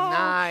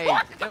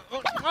night.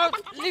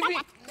 Leave me.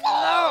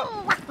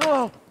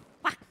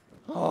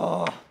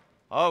 No.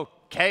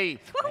 Okay.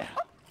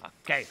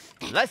 Okay.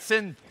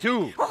 Lesson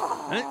 2.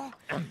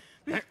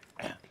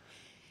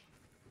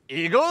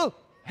 Eagle,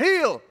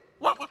 heel.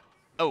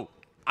 Oh,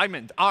 I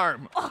meant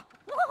arm.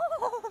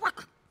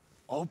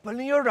 Open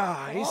your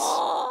eyes,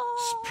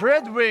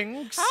 spread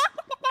wings,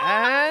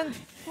 and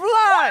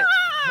fly.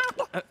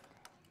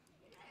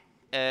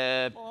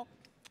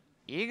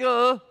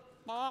 Eagle,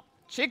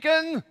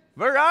 chicken,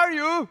 where are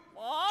you?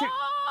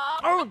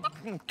 Oh,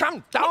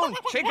 come down,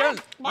 chicken.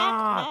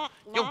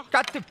 You've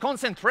got to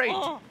concentrate.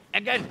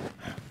 Again,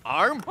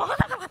 arm,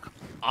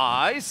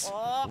 eyes,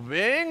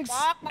 wings,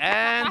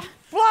 and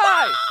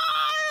fly.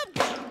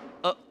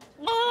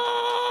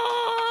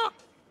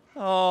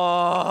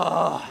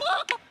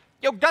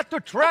 You've got to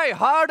try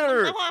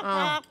harder.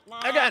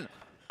 Again,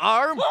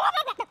 arm,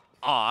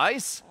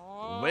 eyes,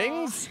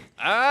 wings,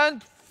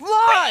 and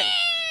fly.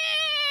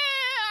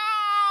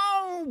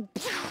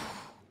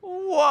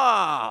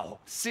 Wow,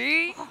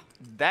 see?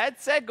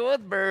 That's a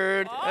good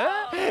bird.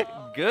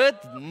 Good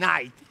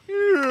night.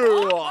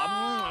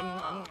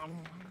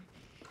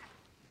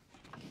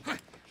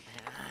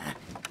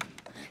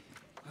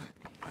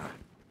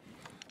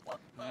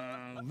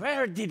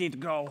 Where did it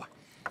go?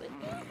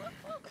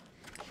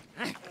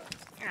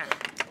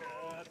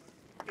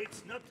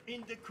 It's not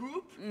in the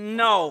coop?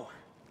 No.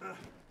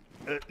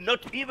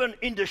 Not even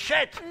in the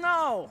shed?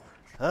 No.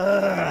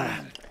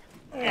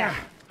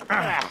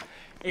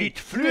 It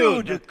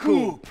flew the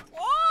coop.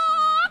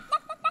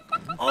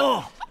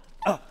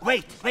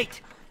 Wait.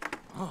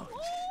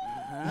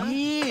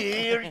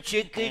 Here,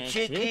 chicky,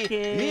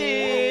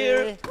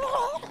 here.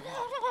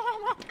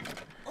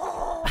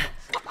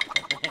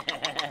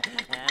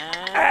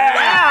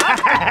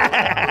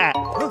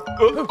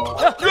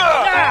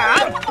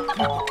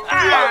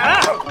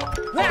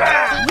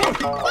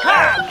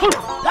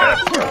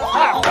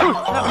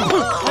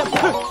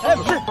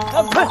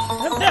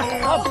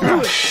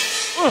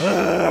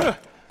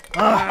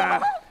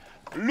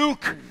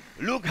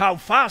 Look how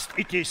fast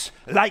it is,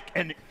 like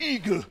an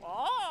eagle.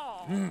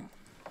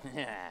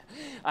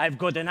 I've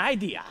got an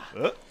idea.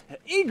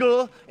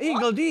 Eagle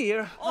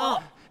dear,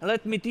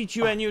 let me teach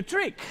you a new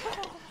trick.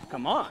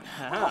 Come on.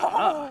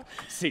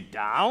 Sit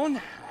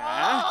down.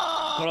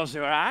 Close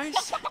your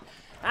eyes.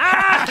 We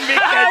got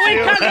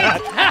it!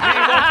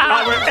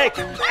 Our egg!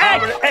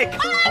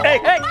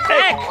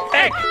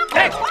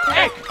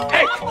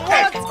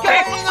 What's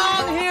going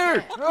on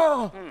here?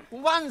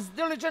 One's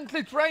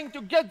diligently trying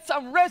to get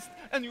some rest,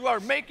 and you are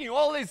making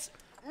all this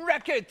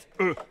racket.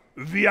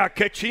 We are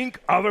catching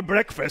our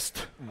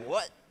breakfast.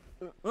 What?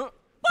 Egg!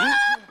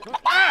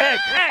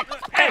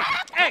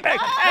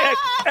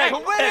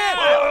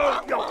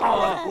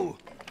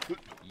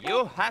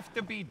 You have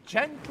to be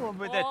gentle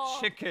with a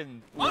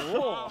chicken.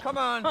 Come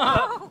on.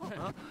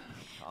 Come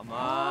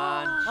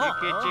on,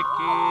 chicky. Come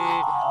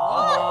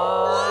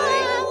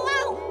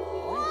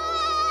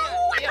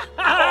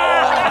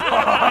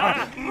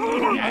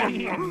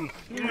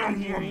on.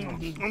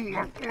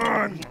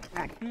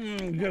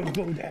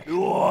 Go there.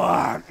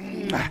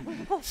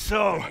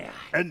 So,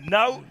 and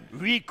now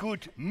we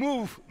could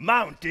move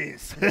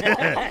mountains.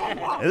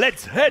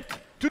 Let's head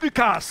to the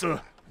castle.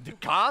 The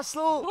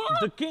castle?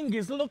 The king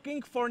is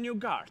looking for new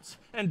guards,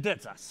 and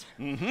that's us.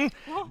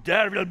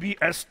 There will be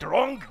a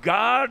strong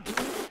guard.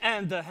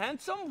 And the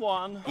handsome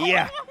one.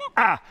 Yeah.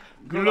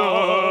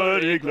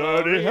 Glory,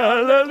 glory,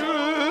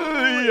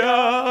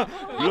 hallelujah.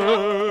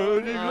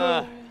 Glory,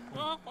 glory.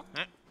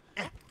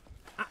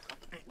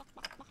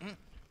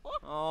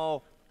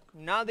 Oh,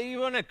 not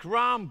even a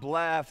crumb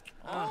left.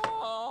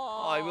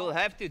 I will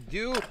have to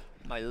do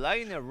my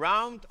lying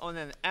around on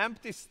an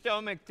empty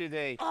stomach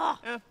today.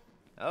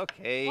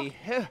 Okay,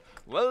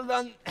 well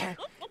done.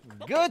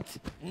 Good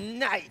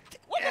night.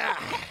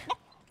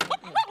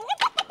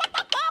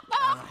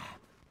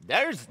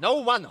 There's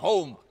no one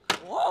home.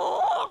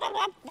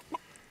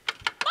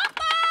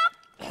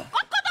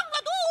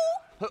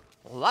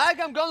 Like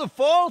I'm gonna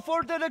fall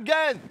for that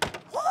again.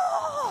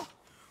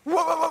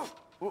 What?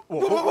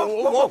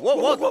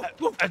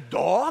 A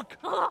dog?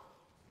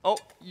 Oh,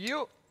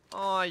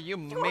 you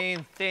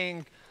mean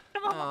thing.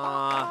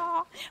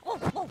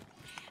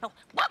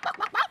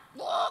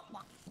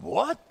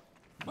 What?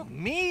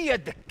 Me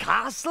at the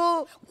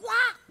castle?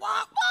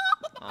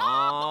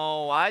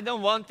 Oh, I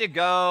don't want to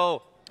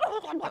go.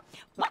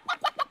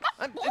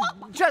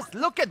 Just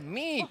look at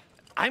me.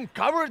 I'm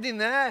covered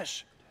in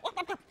ash.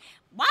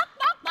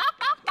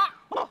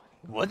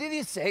 What did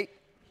he say?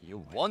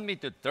 You want me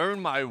to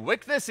turn my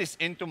weaknesses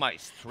into my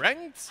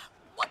strengths?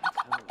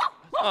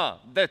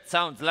 That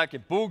sounds like a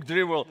book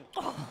dribble.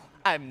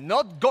 I'm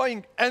not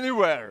going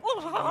anywhere.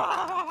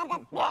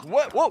 Whoa,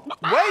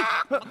 wait!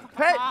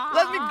 Hey,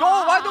 let me go!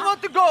 I don't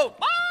want to go!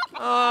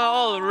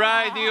 All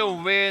right, you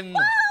win.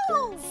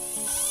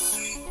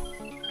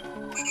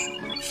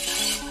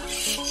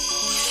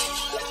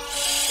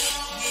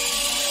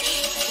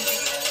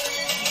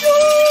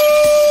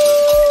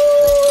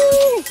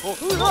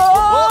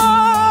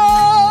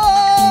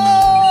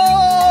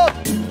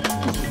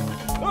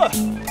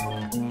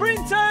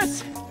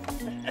 Princess!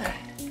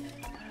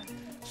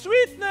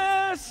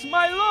 Sweetness,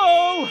 my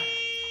low!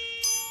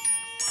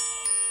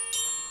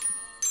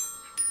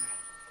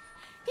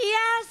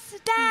 Yes,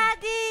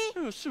 Daddy.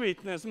 Oh,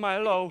 sweetness, my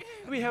low.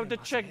 We have to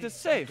check the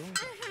safe.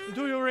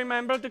 Do you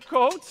remember the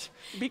codes?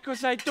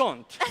 Because I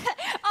don't.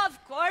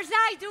 Of course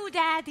I do,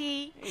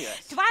 Daddy.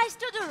 Yes. Twice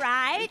to the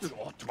right.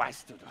 Oh,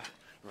 twice to the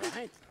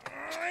right.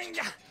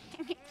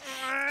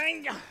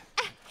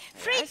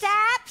 Three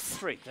taps.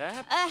 Three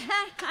tap.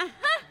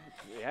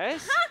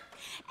 Yes.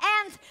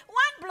 And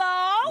one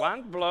blow.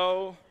 One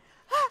blow.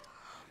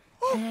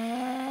 Oh.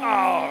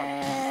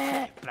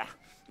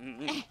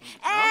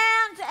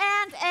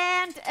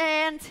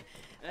 And.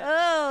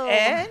 Oh.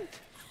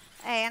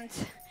 And.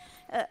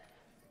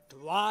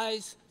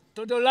 Twice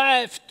to the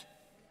left.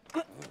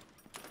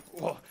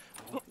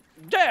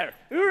 There,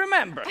 you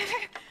remember.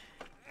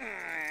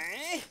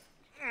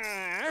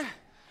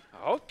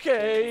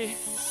 Okay.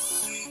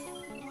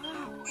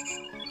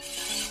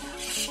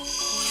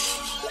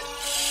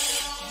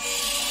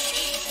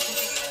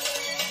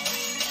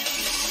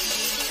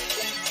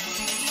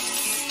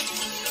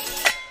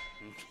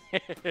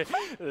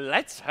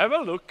 Let's have a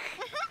look.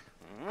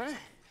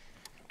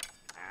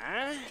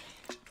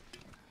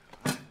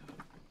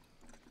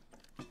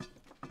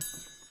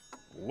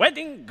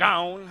 Wedding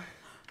gown.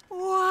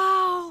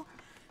 Wow,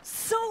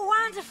 so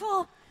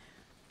wonderful.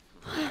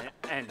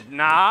 And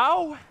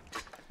now,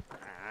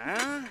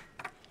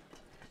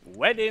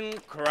 wedding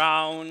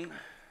crown.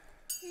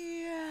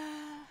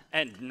 Yeah.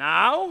 And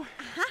now,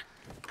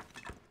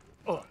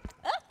 oh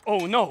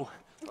no,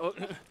 oh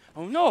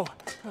no.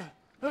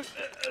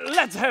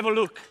 Let's have a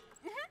look.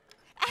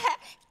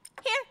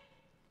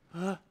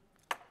 Here.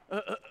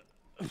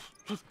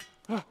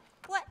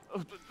 What?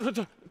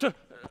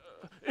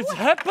 It's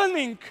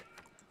happening.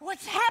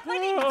 What's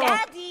happening,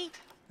 Daddy?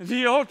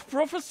 The old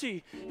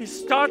prophecy is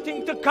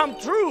starting to come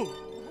true.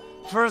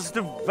 First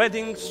the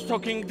wedding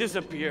stocking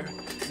disappear,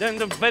 then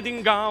the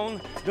wedding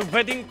gown, the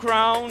wedding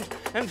crown,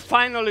 and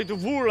finally the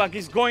warlock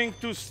is going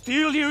to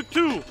steal you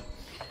too.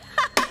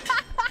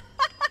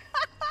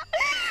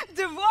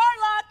 The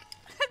warlock?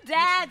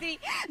 Daddy,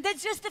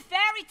 that's just a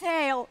fairy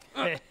tale.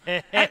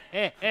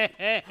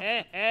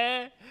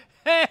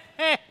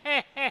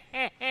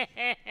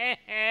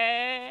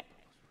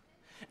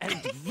 And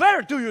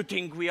where do you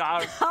think we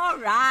are? All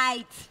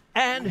right.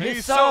 And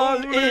his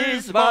soul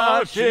is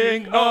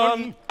marching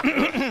on.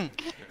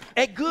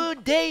 A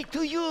good day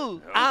to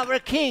you, our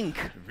king.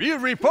 We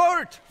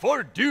report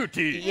for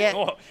duty. Yeah.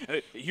 Oh,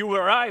 you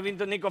arrive in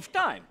the nick of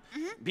time.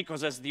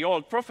 Because as the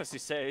old prophecy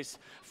says,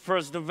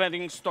 first the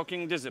wedding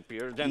stocking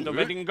disappears, then the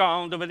wedding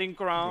gown, the wedding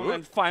crown,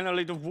 and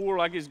finally the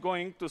warlock is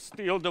going to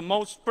steal the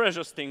most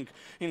precious thing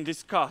in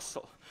this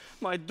castle.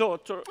 My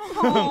daughter.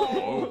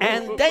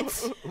 And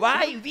that's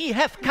why we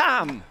have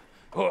come.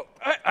 Oh,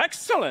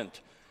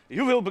 excellent.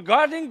 You will be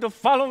guarding the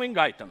following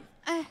item.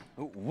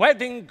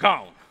 Wedding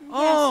gown.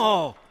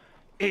 Oh,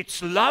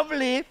 It's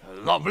lovely.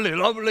 Lovely,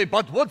 lovely,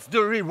 but what's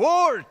the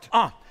reward?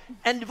 Ah,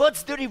 and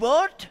what's the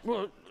reward?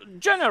 Well,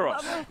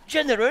 generous.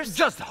 Generous.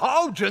 Just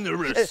how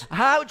generous?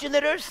 How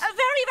generous?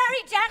 Very,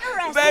 very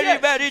generous. Very,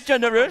 very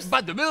generous.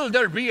 But will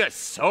there be a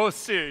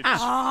sausage?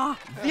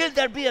 Will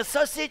there be a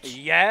sausage?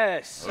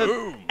 Yes.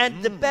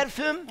 And the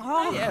perfume?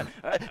 Yeah.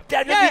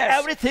 There will Yes. be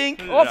everything.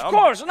 Of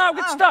course. Now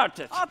get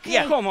started.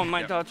 Yeah. Come on,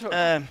 my daughter.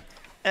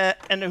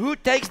 And who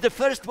takes the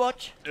first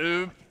watch?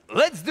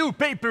 Let's do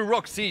paper,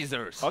 rock,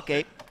 scissors.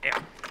 Okay. Yeah.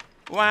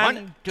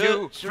 1,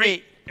 2,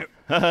 3.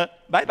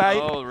 Bye-bye.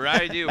 All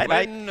right, you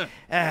Bye-bye. win.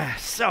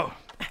 So,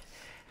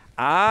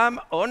 I'm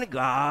on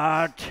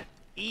guard.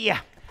 Yeah,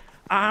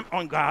 I'm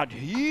on guard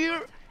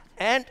here,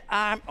 and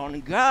I'm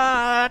on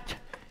guard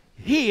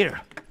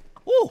here.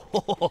 Ooh,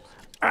 oh,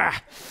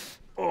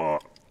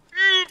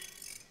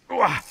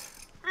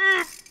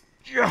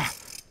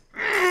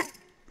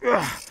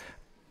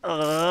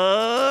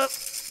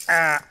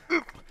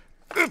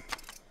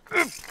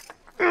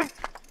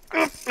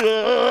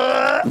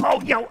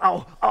 yo,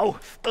 oh.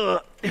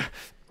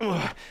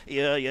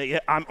 Yeah,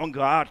 I'm on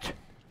guard.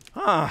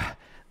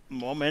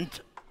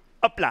 Moment.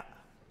 Hopla.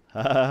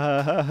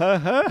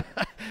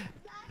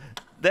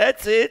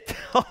 That's it.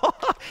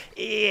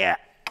 Yeah.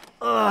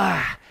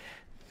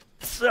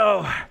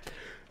 So.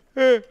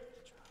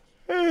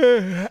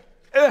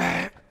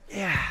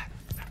 Yeah.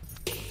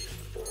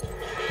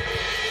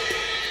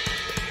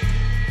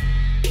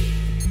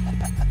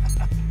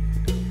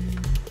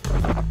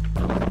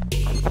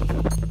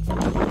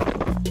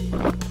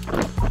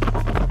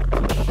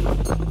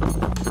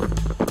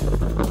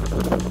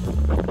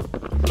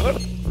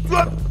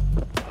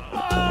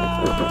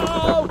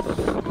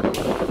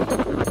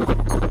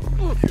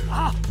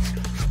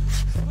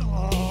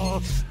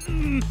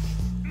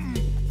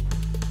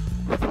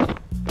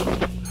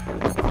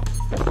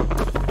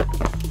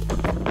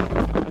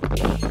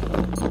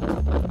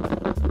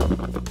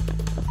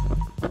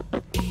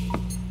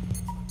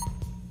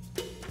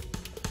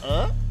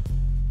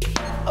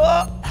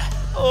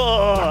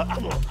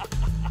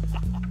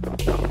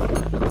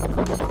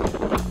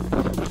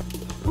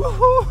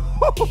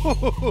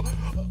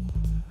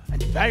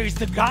 And where is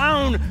the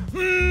gown?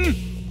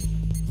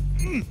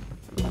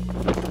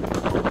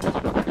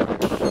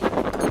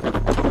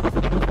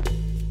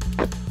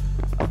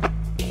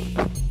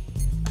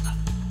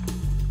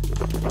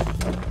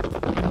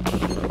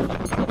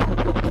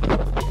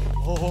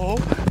 Oh,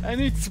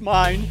 and it's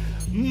mine.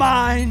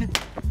 Mine.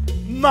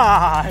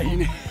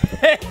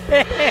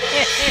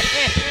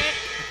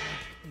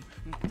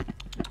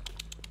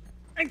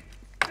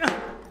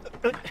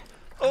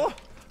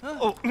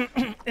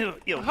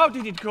 How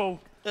did it go?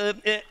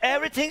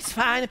 Everything's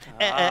fine.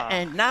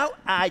 And now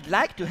I'd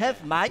like to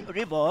have my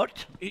reward.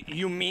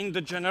 You mean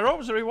the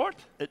generous reward?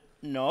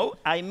 No,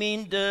 I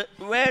mean the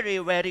very,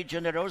 very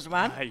generous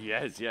one.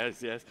 Yes.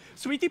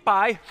 Sweetie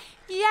pie,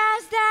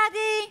 Yes,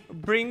 Daddy.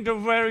 bring the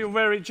very,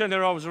 very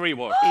generous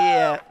reward.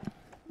 Yeah.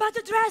 But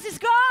the dress is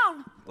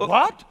gone.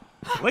 What?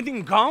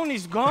 Wedding gown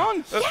is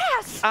gone?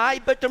 Yes. I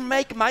better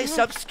make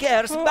myself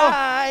scarce.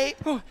 Bye.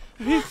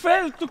 He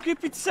failed to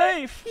keep it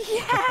safe.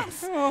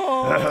 Yes.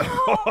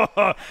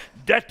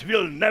 That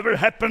will never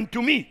happen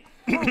to me.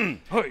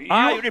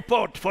 I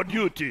report for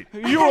duty.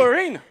 You are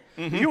in.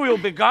 You will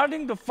be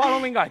guarding the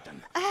following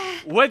item.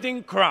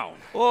 Wedding crown.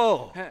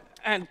 Oh.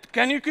 And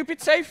can you keep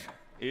it safe?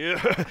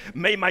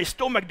 May my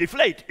stomach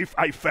deflate if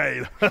I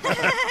fail.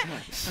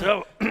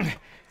 So,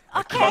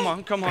 Come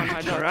on,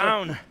 my daughter.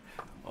 crown.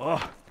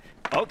 Oh,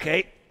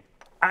 okay.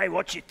 I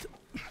watch it.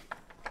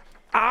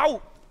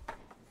 Ow!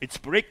 It's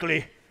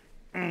prickly.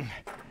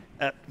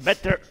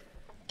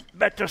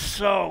 Better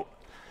so.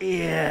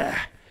 Yeah.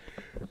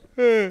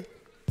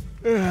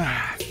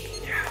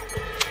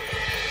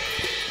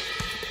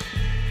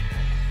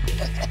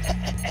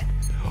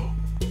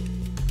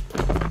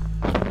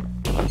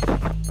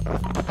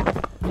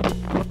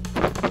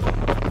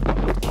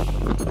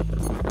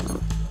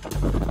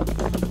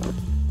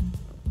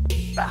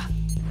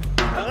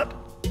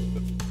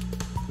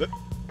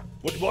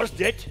 What was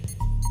that?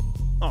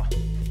 Oh.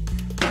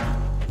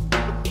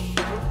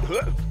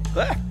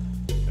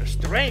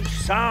 Strange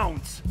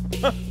sounds.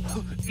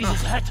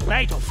 Is that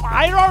made of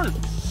iron?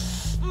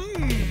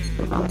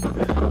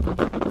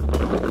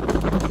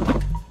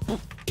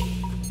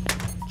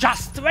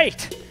 Just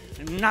wait.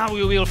 Now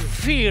you will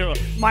feel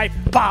my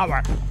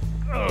power.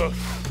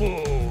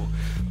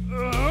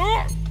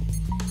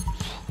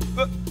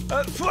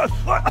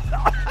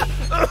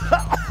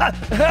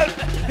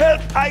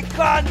 Help, I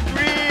can't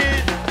breathe.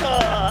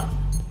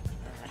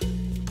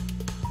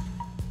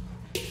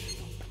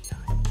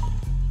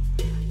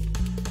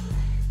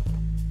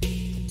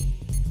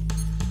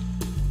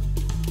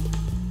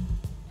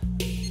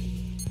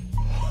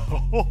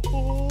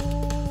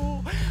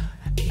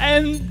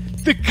 And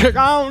the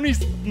crown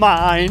is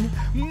mine.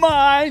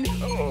 Mine.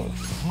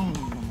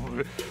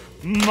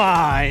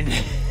 Mine.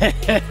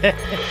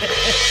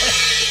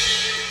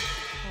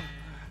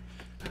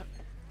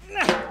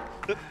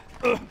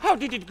 How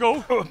did it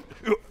go?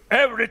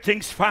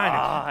 Everything's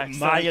fine.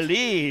 My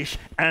leash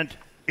and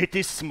It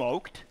is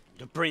smoked.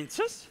 The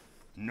princess?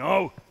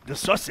 No, the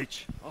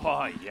sausage.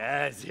 Oh,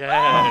 yes,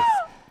 yes.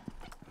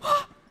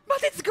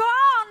 But it's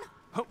gone.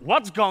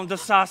 What's gone, the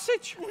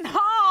sausage?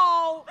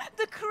 No,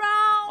 the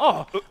crown.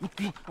 Oh,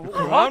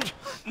 what?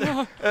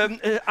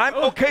 I'm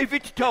okay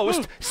with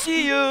toast.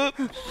 See you.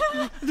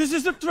 This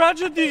is a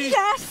tragedy.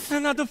 Yes.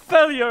 Another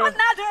failure.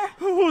 Another.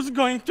 Who's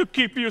going to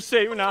keep you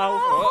safe now?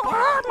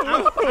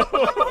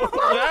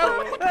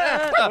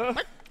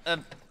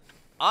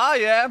 I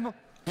am.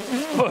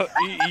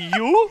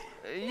 You?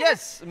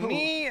 Yes,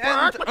 me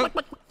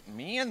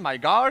and my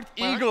guard,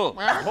 Eagle.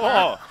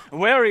 Oh,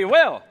 very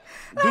well.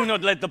 Do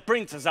not let the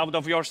princess out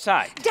of your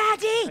sight.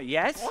 Daddy.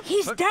 Yes?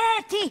 He's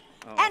dirty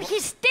and he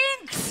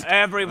stinks.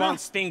 Everyone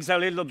stinks a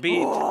little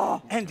bit.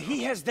 And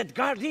he has that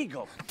guard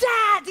eagle.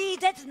 Daddy,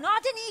 that's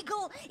not an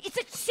eagle. It's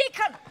a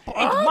chicken.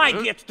 It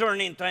might yet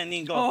turn into an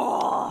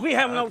eagle. We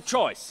have no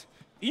choice.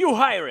 You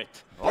hire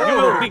it. You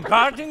will be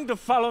guarding the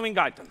following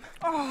item.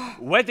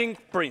 Wedding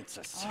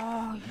princess.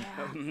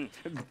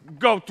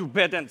 Go to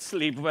bed and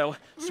sleep well,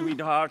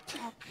 sweetheart.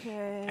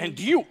 Okay. And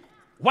you,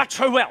 watch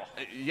her well.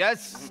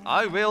 Yes,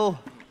 I will.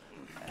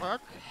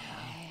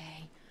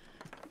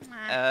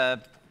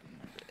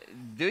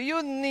 Do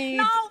you need...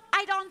 No,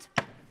 I don't.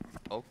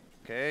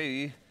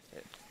 Okay.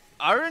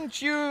 Aren't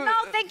you...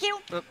 No, thank you.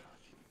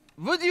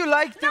 Would you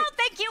like to... No,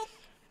 thank you.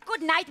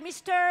 Good night,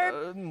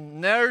 Mr.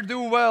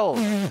 Ne'er-do-well.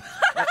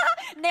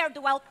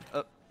 Ne'er-do-well.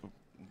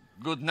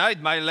 Good night,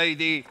 my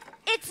lady.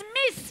 It's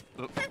Miss.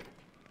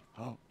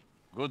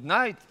 Good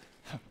night,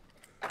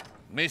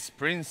 Miss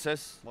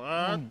Princess.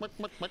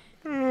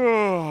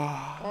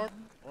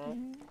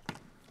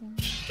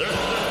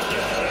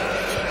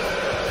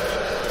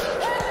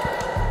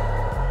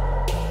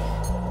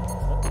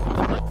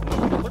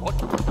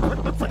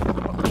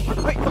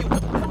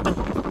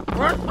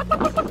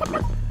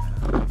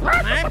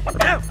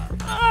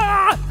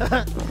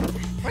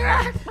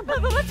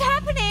 What's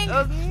happening?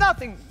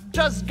 Nothing.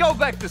 Just go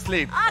back to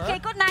sleep. Okay,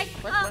 good night.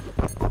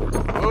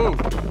 Oh.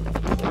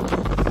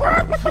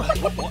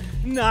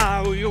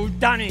 Now you've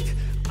done it.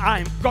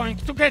 I'm going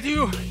to get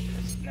you.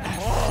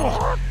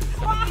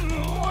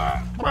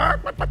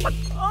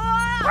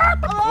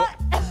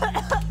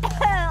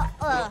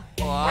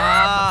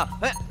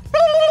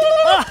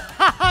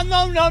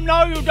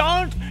 No, you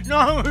don't.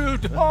 No, you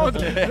don't.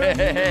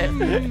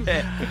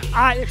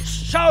 I'll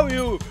show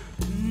you.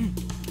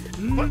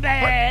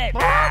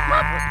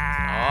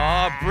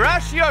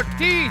 Brush your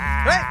teeth.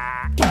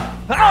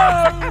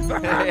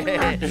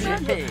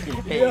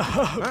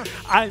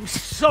 I'm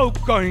so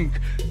going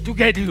to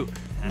get you.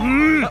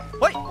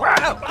 Wait.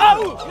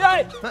 Oh,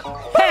 right.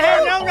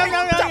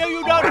 No,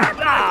 you don't.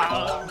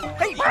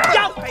 Hey,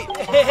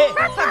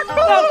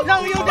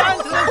 No, you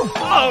don't.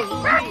 Oh,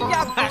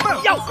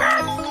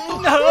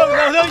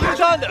 no, you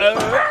don't.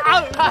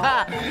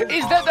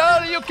 Is that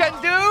all you can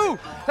do?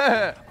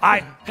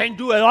 I can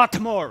do a lot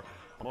more.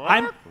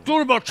 I'm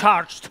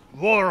turbocharged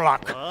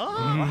warlock.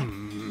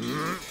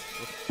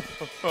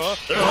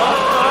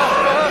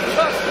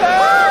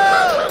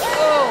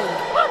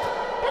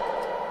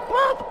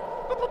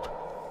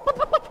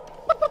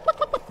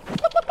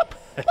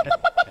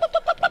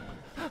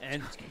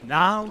 And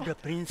now the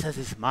princess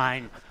is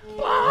mine.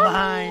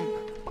 Mine.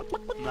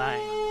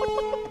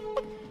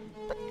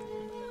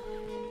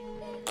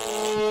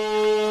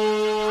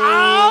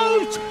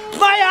 Ouch!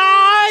 My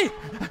eye!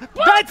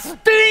 That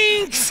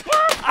stinks!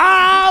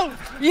 Ow!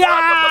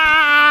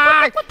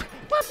 Yeah!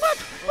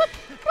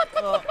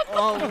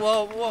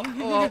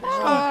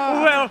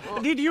 Well,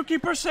 did you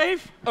keep her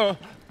safe?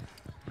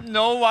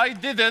 No, I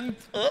didn't.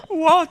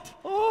 What?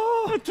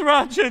 A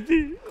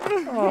tragedy.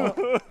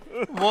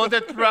 What a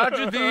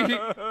tragedy,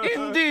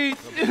 indeed.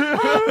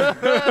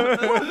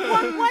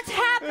 What's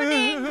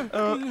happening?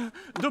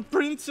 The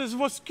princess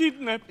was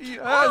kidnapped.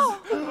 Yes.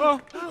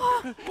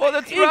 What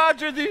a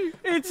tragedy.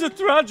 It's a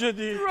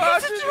tragedy.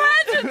 It's a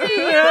tragedy.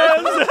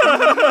 Yes.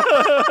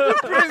 The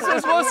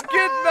princess was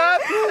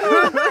kidnapped.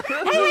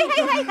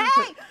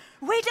 Hey!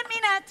 Wait a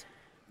minute.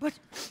 But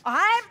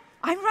I'm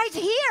right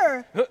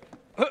here.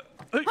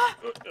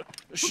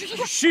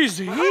 She's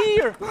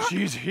here.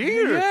 She's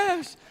here.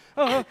 Yes.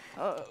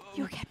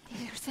 You kept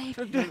me safe.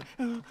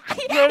 You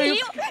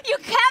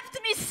kept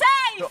me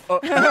safe.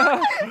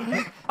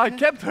 I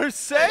kept her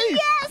safe.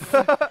 Yes.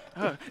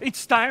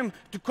 It's time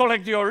to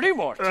collect your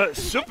reward.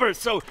 Super.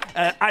 So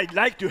I'd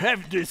like to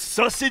have the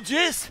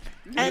sausages.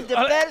 And the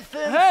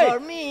perfume hey. for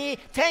me.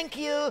 Thank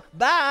you.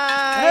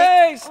 Bye.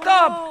 Hey,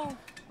 stop!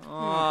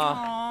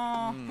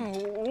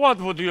 What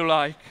would you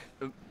like?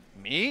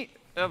 Me?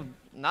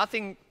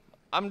 Nothing.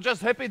 I'm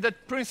just happy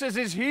that Princess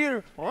is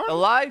here,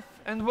 alive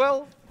and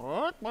well.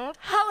 How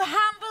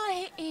humble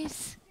he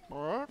is.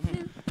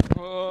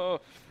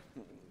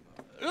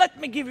 Let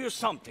me give you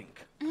something.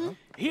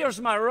 Here's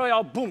my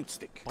royal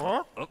boomstick.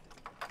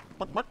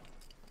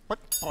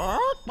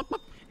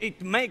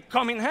 It may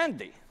come in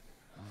handy.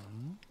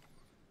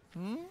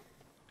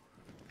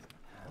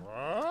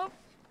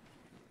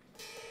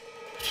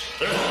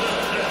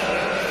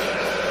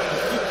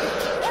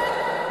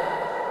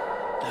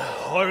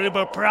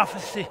 horrible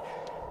prophecy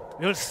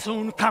will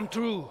soon come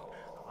true.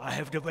 I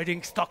have the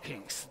wedding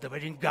stockings, the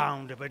wedding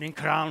gown, the wedding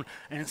crown,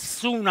 and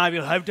soon I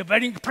will have the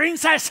wedding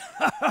princess.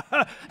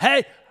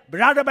 Hey,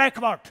 brother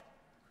backward.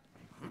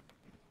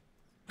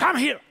 Come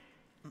here.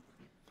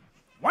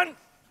 1,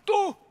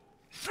 2,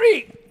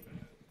 3.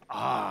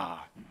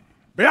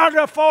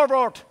 Brother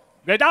forward.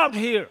 Get out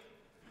here.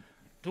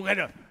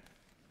 Together.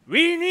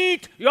 We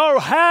need your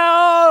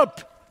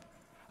help.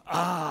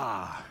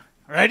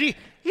 Ready?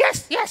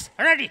 Yes,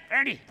 ready.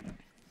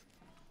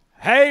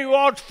 Hey,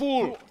 what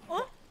fool.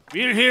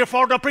 We're here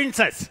for the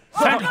princess.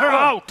 Send her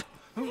out.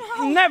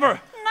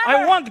 Never.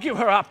 I won't give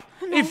her up.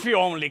 If you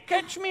only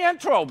catch me and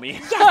throw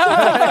me.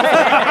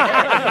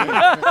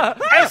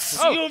 As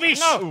you wish.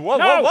 No.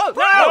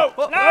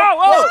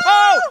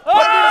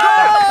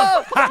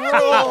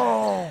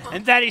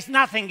 And there is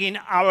nothing in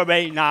our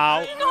way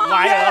now.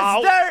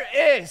 Yes, there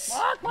is.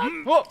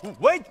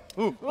 Wait.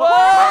 You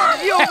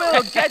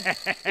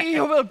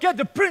will get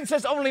the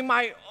princess over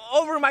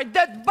my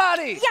dead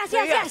body.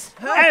 Yes.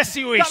 As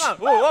you wish.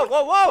 Come on.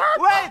 Whoa.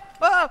 Wait.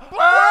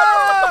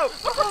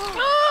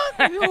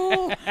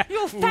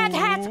 You fat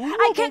hat!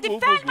 I can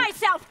defend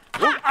myself!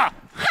 Ha!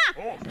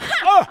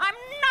 I'm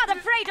not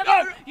afraid of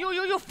you!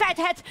 You fat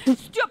hat!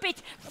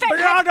 Stupid fat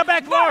hat! Brother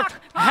backward!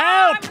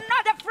 Help! I'm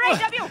not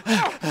afraid of you!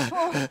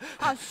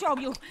 I'll show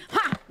you!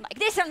 Ha! Like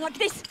this and like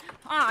this!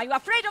 You're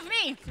afraid of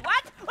me!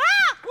 What?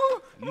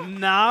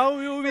 Now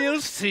you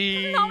will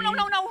see. No!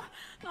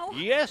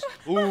 Yes.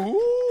 Ooh.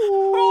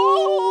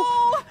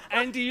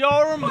 And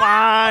you're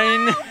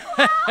mine.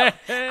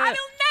 I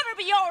will never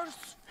be yours!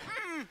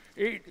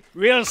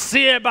 We'll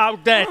see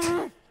about that.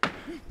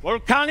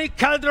 Volcanic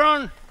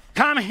cauldron,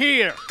 come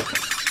here.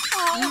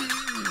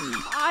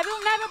 I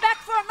will never beg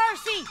for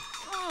mercy!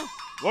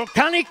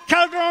 Volcanic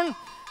cauldron,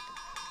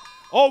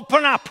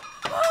 open up.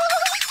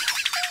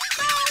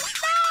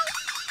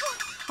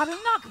 I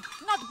will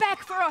not beg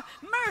for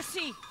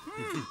mercy!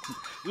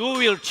 You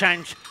will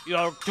change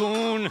your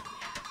tune.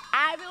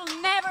 I will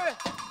never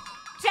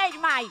change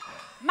my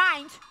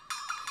mind!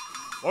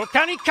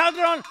 Volcanic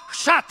cauldron,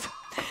 shut.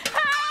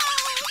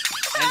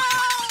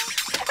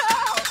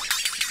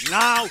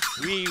 Now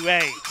we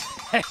wait.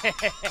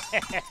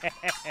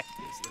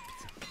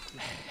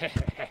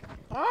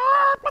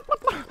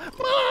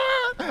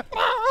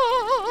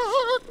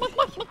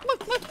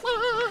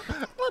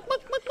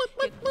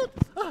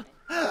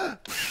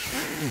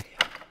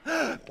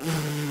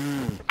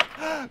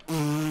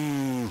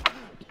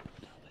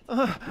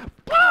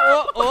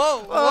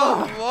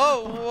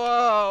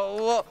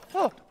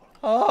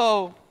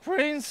 Oh,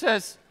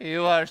 princess,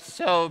 you are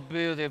so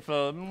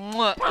beautiful.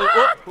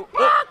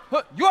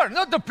 You are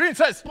not the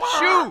princess.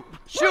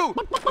 Shoo.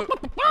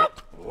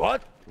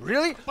 What?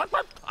 Really?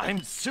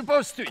 I'm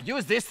supposed to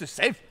use this to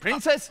save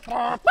princess?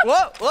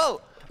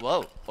 Whoa.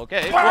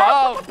 Okay.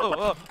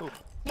 Whoa.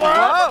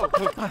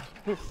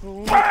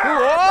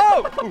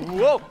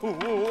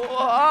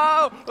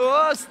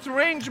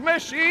 Strange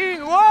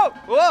machine.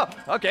 Whoa.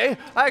 Okay,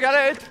 I got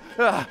it.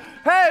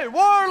 Hey,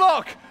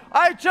 warlock!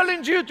 I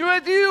challenge you to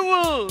a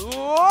duel.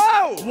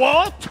 Whoa!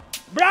 What?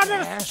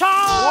 Brothers,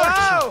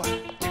 charge!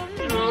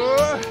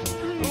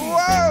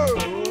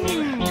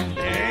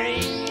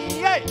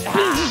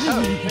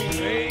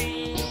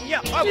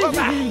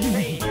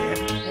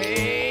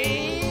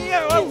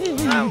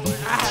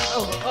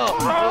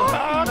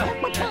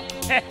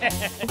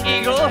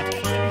 Eagle,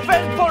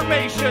 vent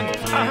formation.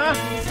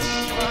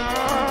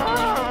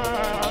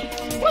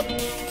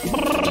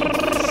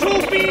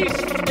 Soupies!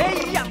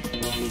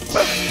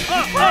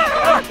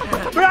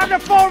 Brother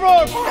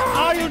forward!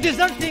 Are you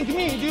deserting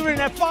me during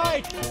a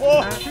fight?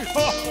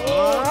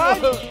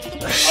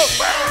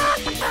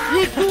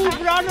 You two,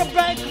 brother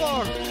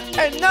backward!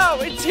 And now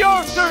it's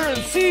your turn,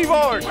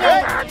 Seaboard.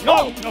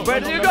 No. Where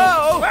do you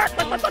go? Hey,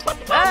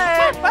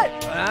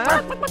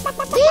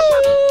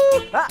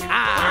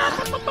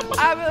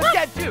 I will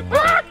get you.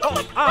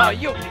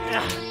 You.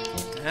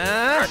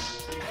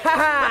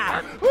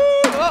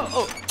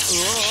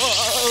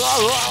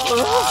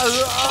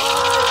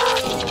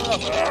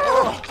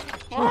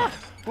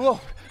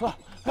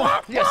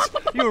 Yes,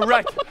 you're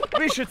right.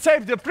 We should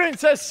save the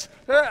princess.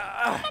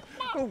 Help!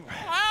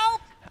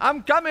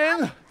 I'm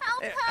coming.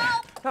 Help!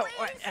 Please!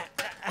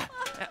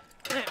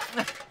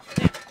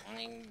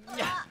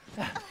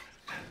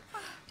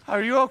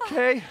 Are you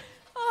okay?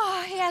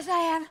 Oh, yes, I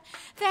am.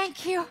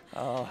 Thank you.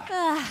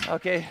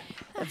 Okay,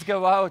 let's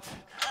go out.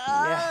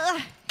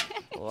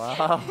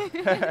 Wow.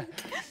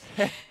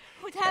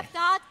 Who'd have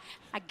thought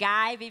a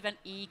guy with an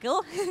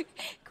eagle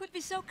could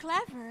be so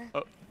clever?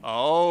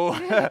 Oh,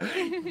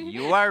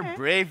 you are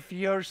brave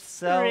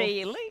yourself.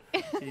 Really?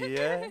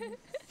 Yeah,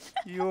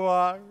 you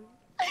are.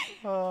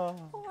 Oh.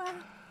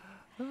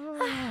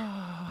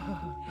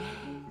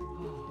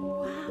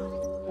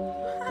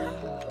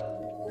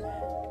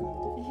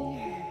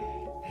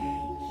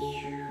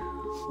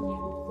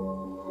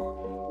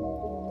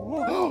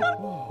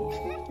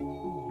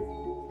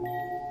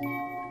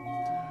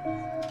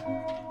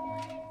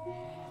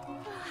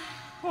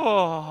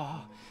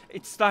 Oh,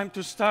 it's time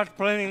to start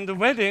planning the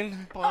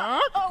wedding.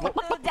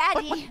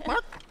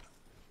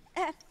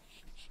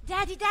 Daddy.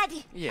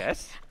 Daddy.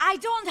 Yes? I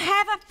don't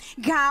have a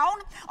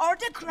gown or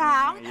the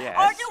crown Yes.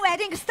 or the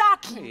wedding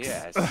stockings.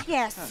 Yes.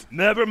 Yes.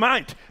 Never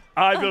mind.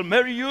 I will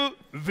marry you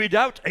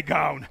without a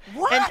gown.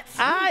 What? And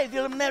I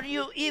will marry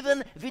you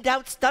even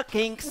without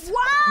stockings.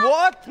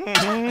 What?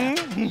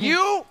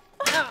 You?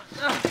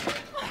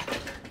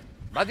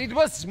 But it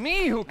was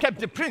me who kept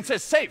the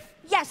princess safe.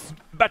 Yes.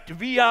 But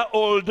we are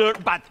older.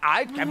 But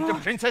I kept the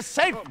princess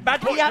safe.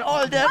 But we are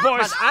older.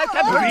 Boys, I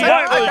kept her we safe.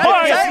 are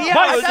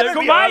Boys, older.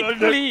 quiet,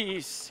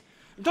 please.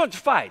 Don't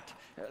fight.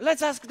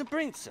 Let's ask the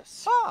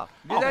princess. Ah,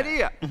 good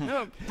idea.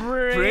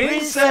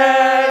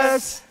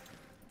 Princess!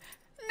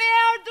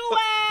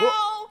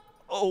 Ne'er-do-well.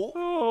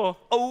 Oh,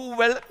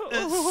 well,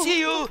 see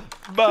you.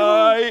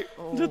 Bye.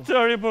 The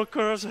terrible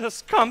curse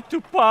has come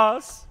to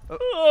pass.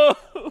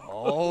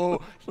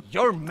 Oh,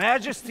 your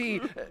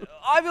majesty,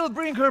 I will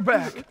bring her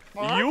back.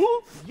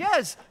 You?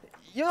 Yes,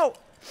 you know,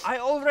 I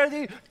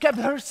already kept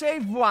her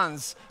safe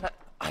once.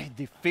 I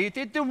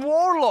defeated the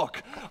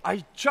warlock.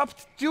 I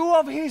chopped 2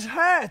 of his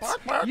heads.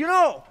 You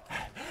know,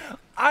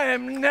 I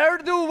am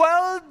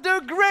ne'er-do-well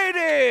the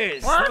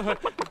greatest.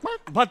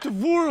 But the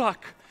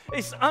warlock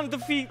is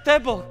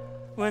undefeatable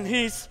when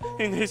he's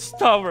in his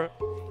tower.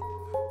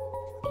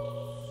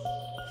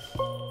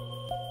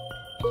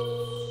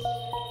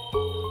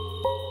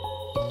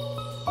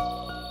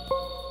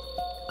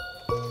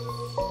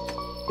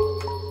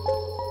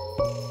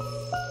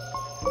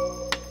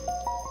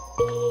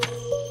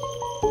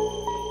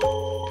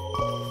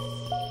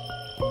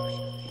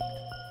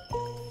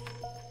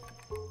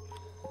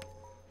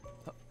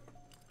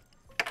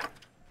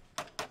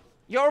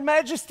 Your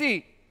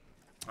Majesty.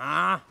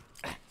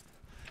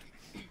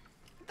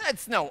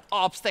 That's no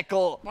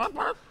obstacle.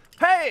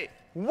 Hey,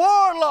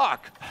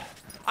 warlock!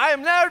 I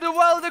am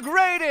ne'er-do-well the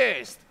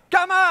greatest.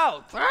 Come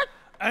out.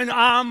 And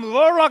I'm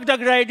Warlock the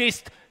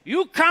Greatest.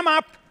 You come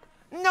up.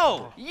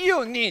 No,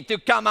 you need to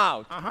come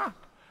out.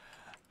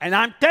 And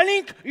I'm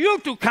telling you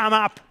to come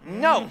up.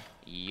 No,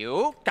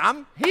 you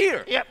come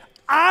here. Yep.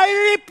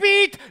 I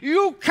repeat,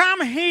 you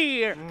come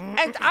here.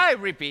 And I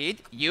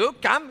repeat, you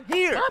come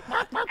here.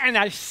 And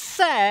I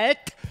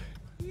said,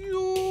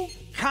 you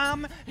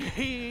come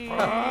here.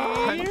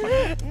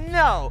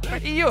 No,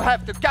 you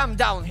have to come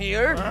down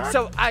here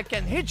so I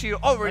can hit you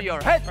over your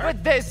head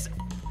with this.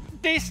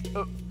 This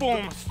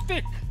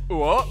boomstick.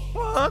 What?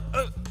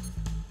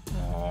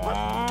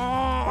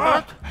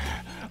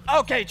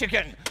 Okay,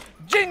 chicken.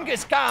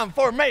 Genghis Khan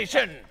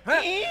formation.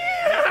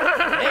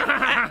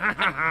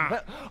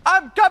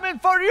 I'm coming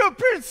for you,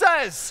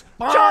 princess.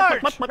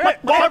 Charge! Move.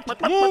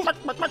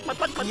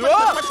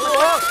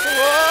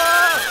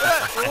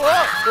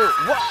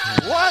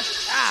 What?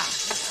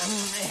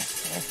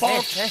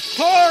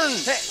 Turn.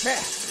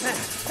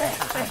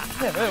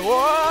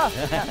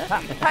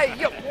 Hey,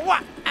 you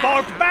what?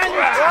 Pork bend.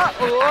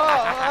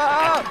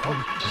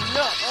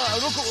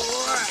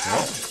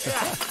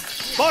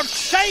 Pork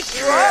shake.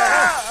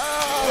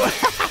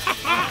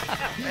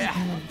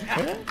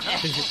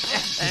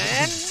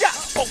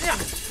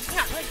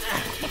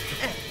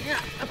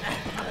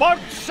 Pork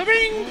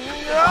swing.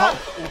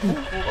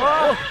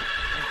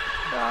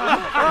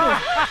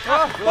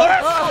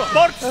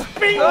 Pork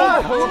spin.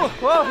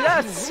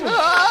 Yes.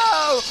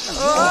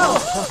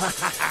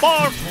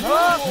 Pork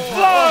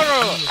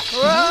floral.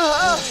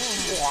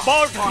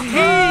 Pork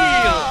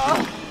heel.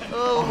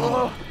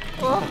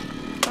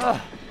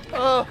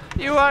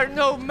 You are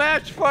no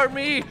match for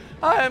me.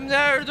 I am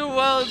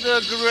ne'er-do-well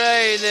the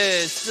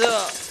greatest.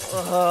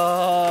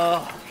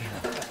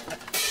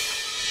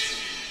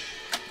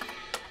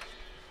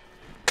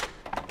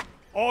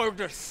 Or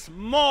the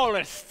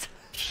smallest.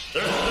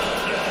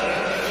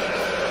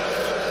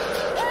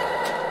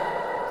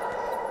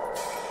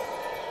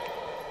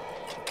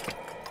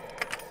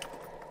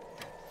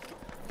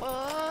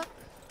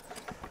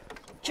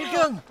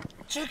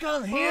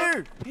 Chicken,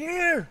 here.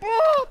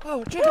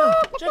 Oh, chicken.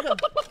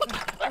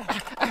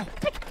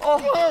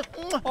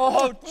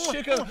 Oh,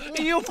 chicken,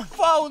 you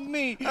found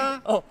me.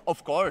 Oh,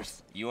 of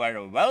course, you are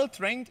a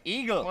well-trained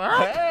eagle.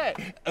 Hey,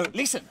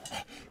 listen,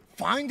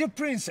 find the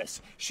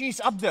princess. She's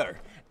up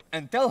there.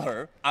 And tell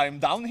her I'm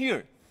down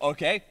here,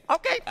 okay?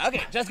 Okay,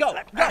 just go.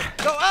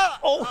 Go.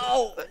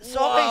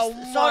 Sorry.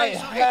 My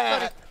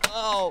head.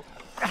 Oh.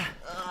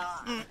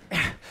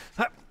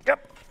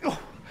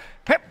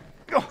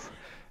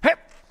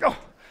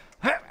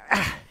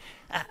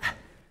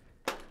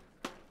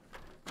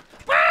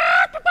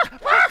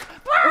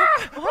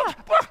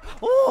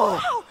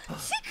 Oh,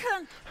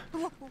 chicken!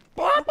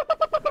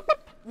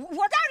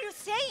 What are you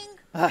saying?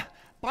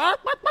 What?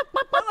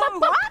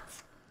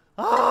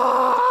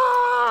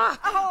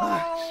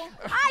 Oh,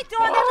 I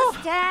don't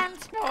understand.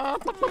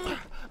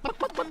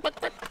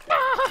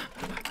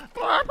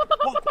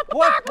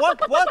 What?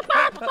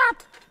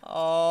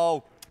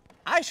 Oh,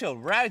 I shall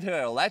write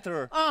her a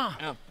letter.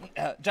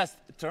 Just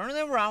turn it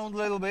around a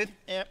little bit.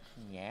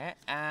 Yeah,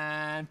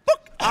 and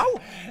book.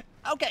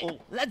 Okay,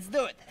 let's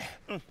do it.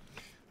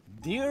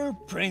 Dear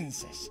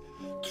princess,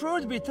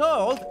 truth be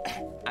told,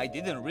 I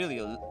didn't really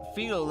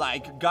feel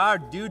like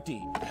guard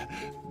duty.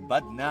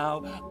 But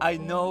now I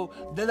know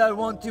that I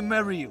want to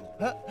marry you.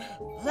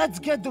 Let's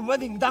get the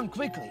wedding done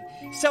quickly,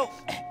 so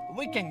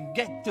we can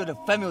get to the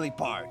family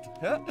part.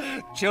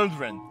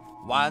 Children,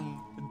 1,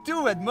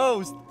 2 at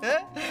most.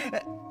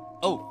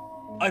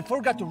 Oh, I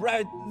forgot to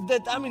write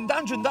that I'm in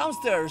dungeon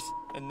downstairs,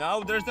 and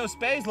now there's no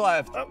space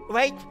left.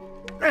 Wait.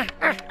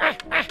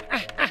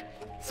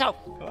 So.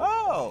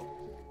 Oh,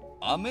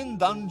 I'm in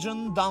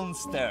dungeon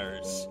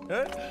downstairs.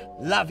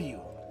 Love you.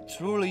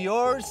 Truly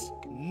yours,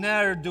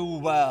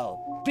 ne'er-do-well.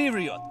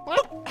 Period.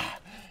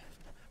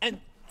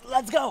 And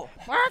let's go.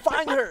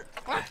 Find her.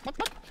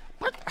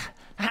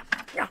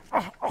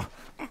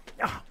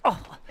 Wow!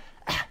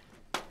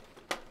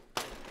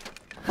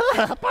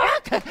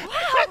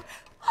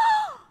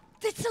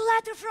 That's a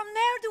letter from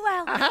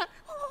Ne'er-do-well.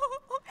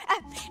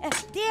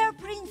 Dear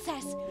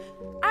princess,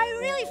 I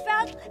really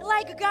felt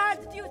like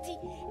guard duty,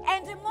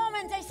 and the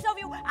moment I saw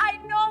you, I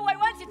know I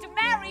wanted to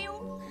marry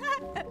you.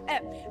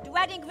 The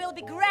wedding will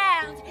be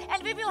grand,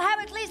 and we will have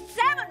at least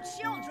 7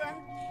 children.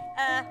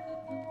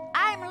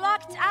 I'm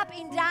locked up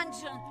in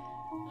dungeon.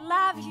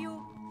 Love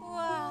you.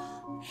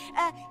 Wow.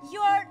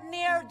 You're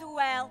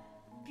Ne'er-do-well.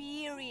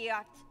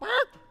 Period.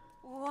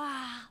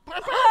 Wow.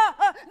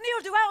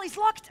 Ne'er-do-well is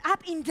locked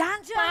up in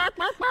dungeon.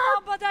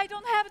 Oh, but I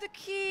don't have the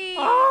key.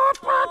 Oh.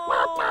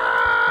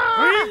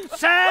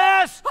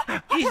 Princess!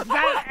 Is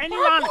there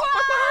anyone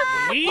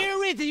here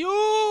with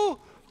you?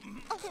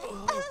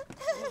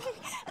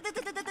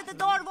 The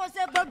door was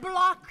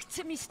blocked,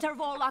 Mr.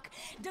 Warlock.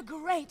 The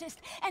greatest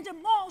and the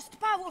most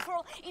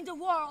powerful in the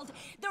world.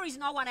 There is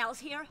no one else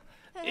here.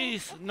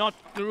 It's not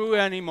true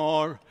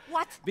anymore.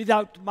 What?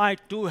 Without my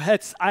 2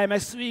 heads, I'm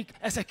as weak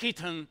as a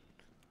kitten.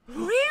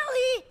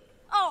 Really?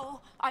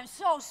 Oh, I'm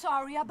so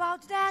sorry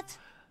about that.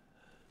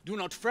 Do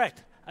not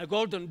fret. A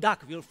golden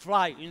duck will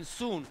fly in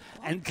soon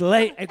and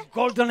lay a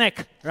golden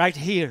egg right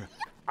here.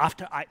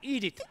 After I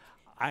eat it,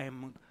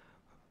 I'm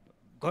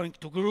going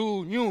to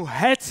grow new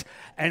heads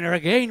and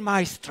regain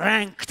my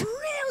strength.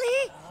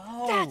 Really?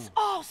 Oh. That's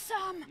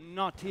awesome.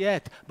 Not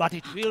yet, but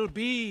it will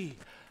be.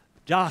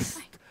 Just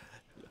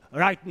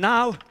right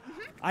now,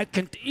 I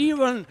can't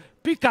even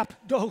pick up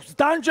those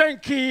dungeon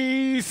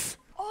keys.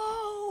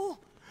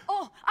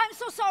 Oh, I'm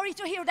so sorry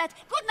to hear that.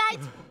 Good night.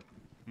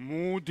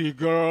 Moody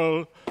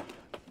girl.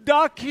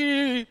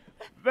 Ducky,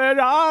 where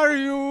are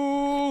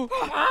you?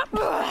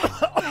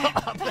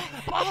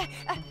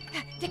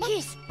 The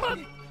keys.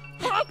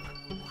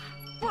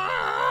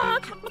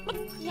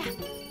 Yeah,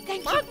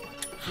 thank you.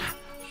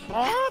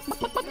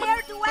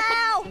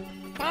 Ne'er-do-well.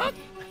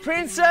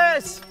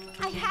 Princess!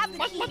 I have the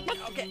key.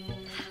 Okay.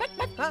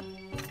 Huh?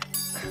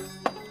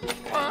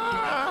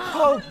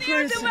 Oh,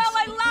 princess. Ne'er-do-well,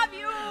 I love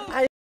you.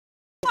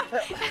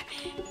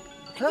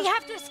 We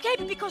have to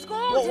escape because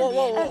gold.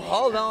 Whoa.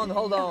 Hold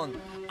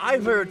on.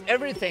 I've heard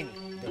everything.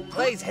 The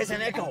place has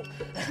an echo.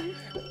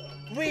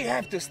 We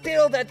have to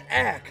steal that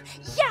egg.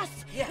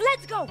 Yes, yeah.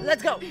 Let's go.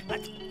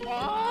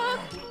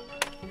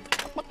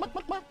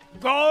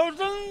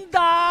 Golden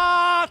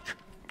duck,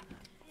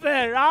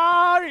 where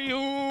are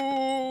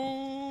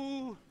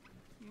you?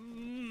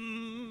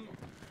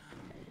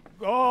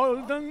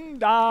 Golden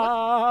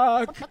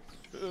duck.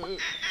 Golden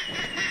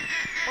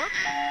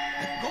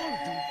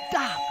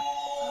duck.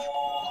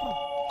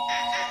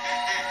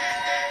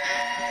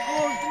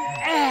 Golden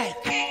egg.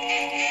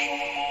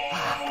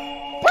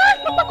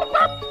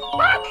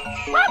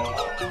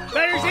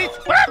 Where is it?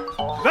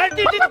 Where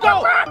did it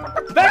go?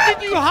 Where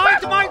did you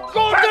hide my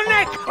golden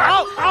egg?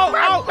 Ow.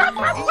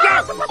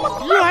 Yes,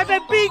 you have a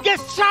big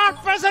as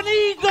sharp as an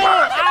eagle.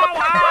 Ow.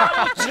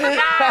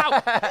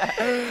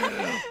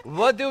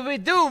 What do we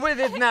do with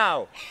it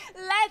now?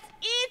 Let's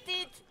eat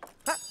it.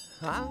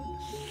 Huh?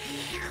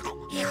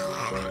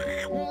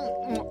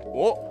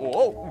 Whoa.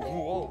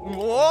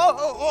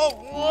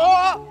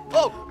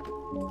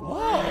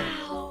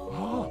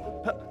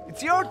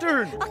 It's your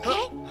turn.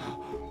 Okay.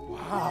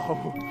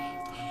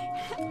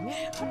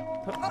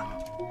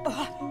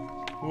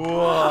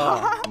 Wow.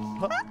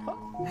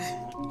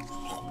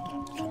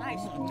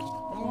 Nice.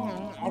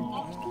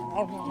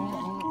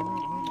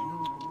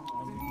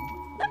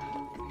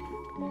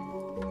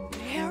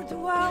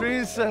 Ne'er-do-well.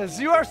 Princess,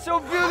 you are so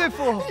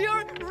beautiful.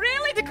 You're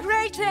really the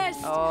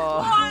greatest.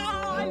 Oh.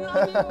 I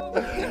love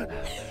you.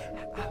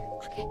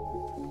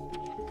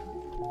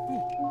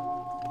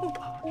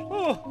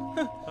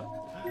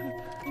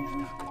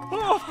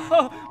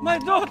 Oh, my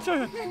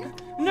daughter!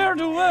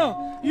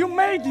 Ne'er-do-well, you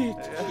made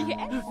it!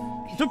 Yes.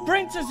 The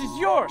princess is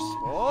yours!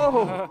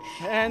 Oh!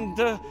 And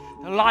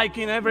like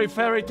in every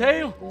fairy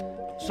tale,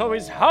 so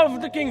is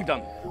half the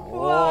kingdom.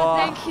 Wow,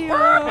 thank you.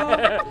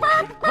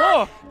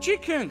 Oh,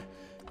 chicken!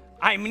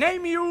 I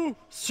name you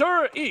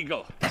Sir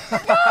Eagle.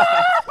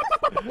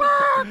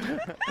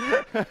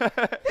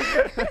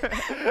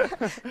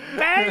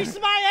 Where is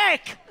my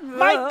egg?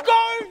 My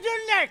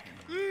golden egg.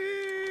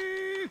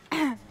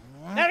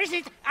 Where is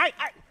it?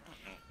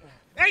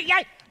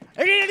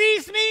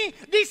 Release me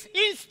this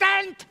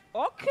instant.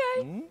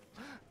 Okay.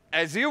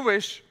 As you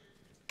wish.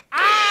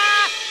 Ah!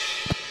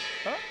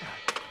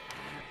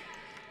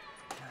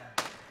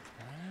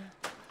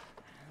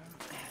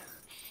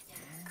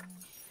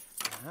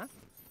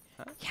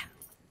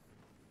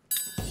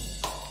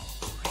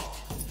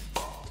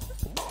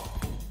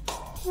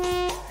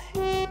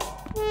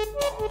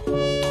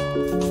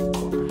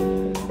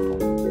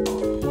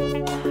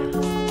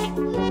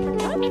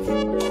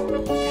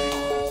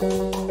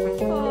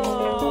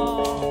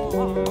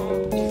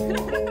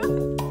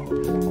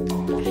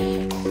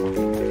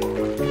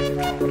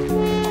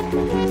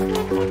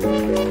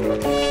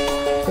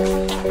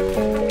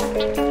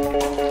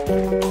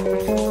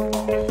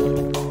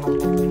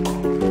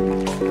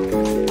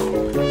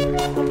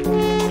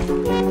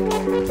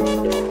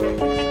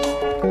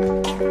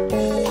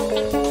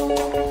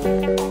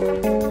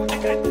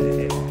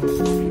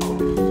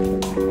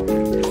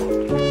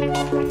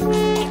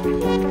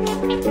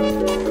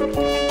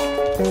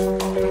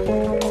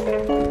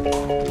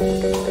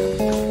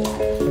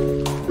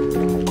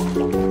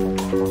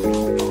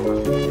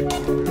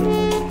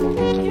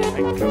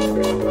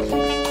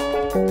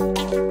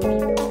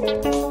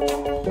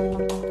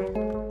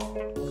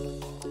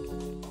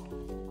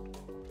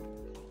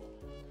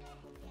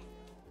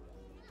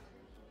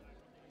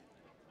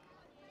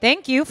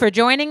 Thank you for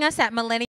joining us at Millennium.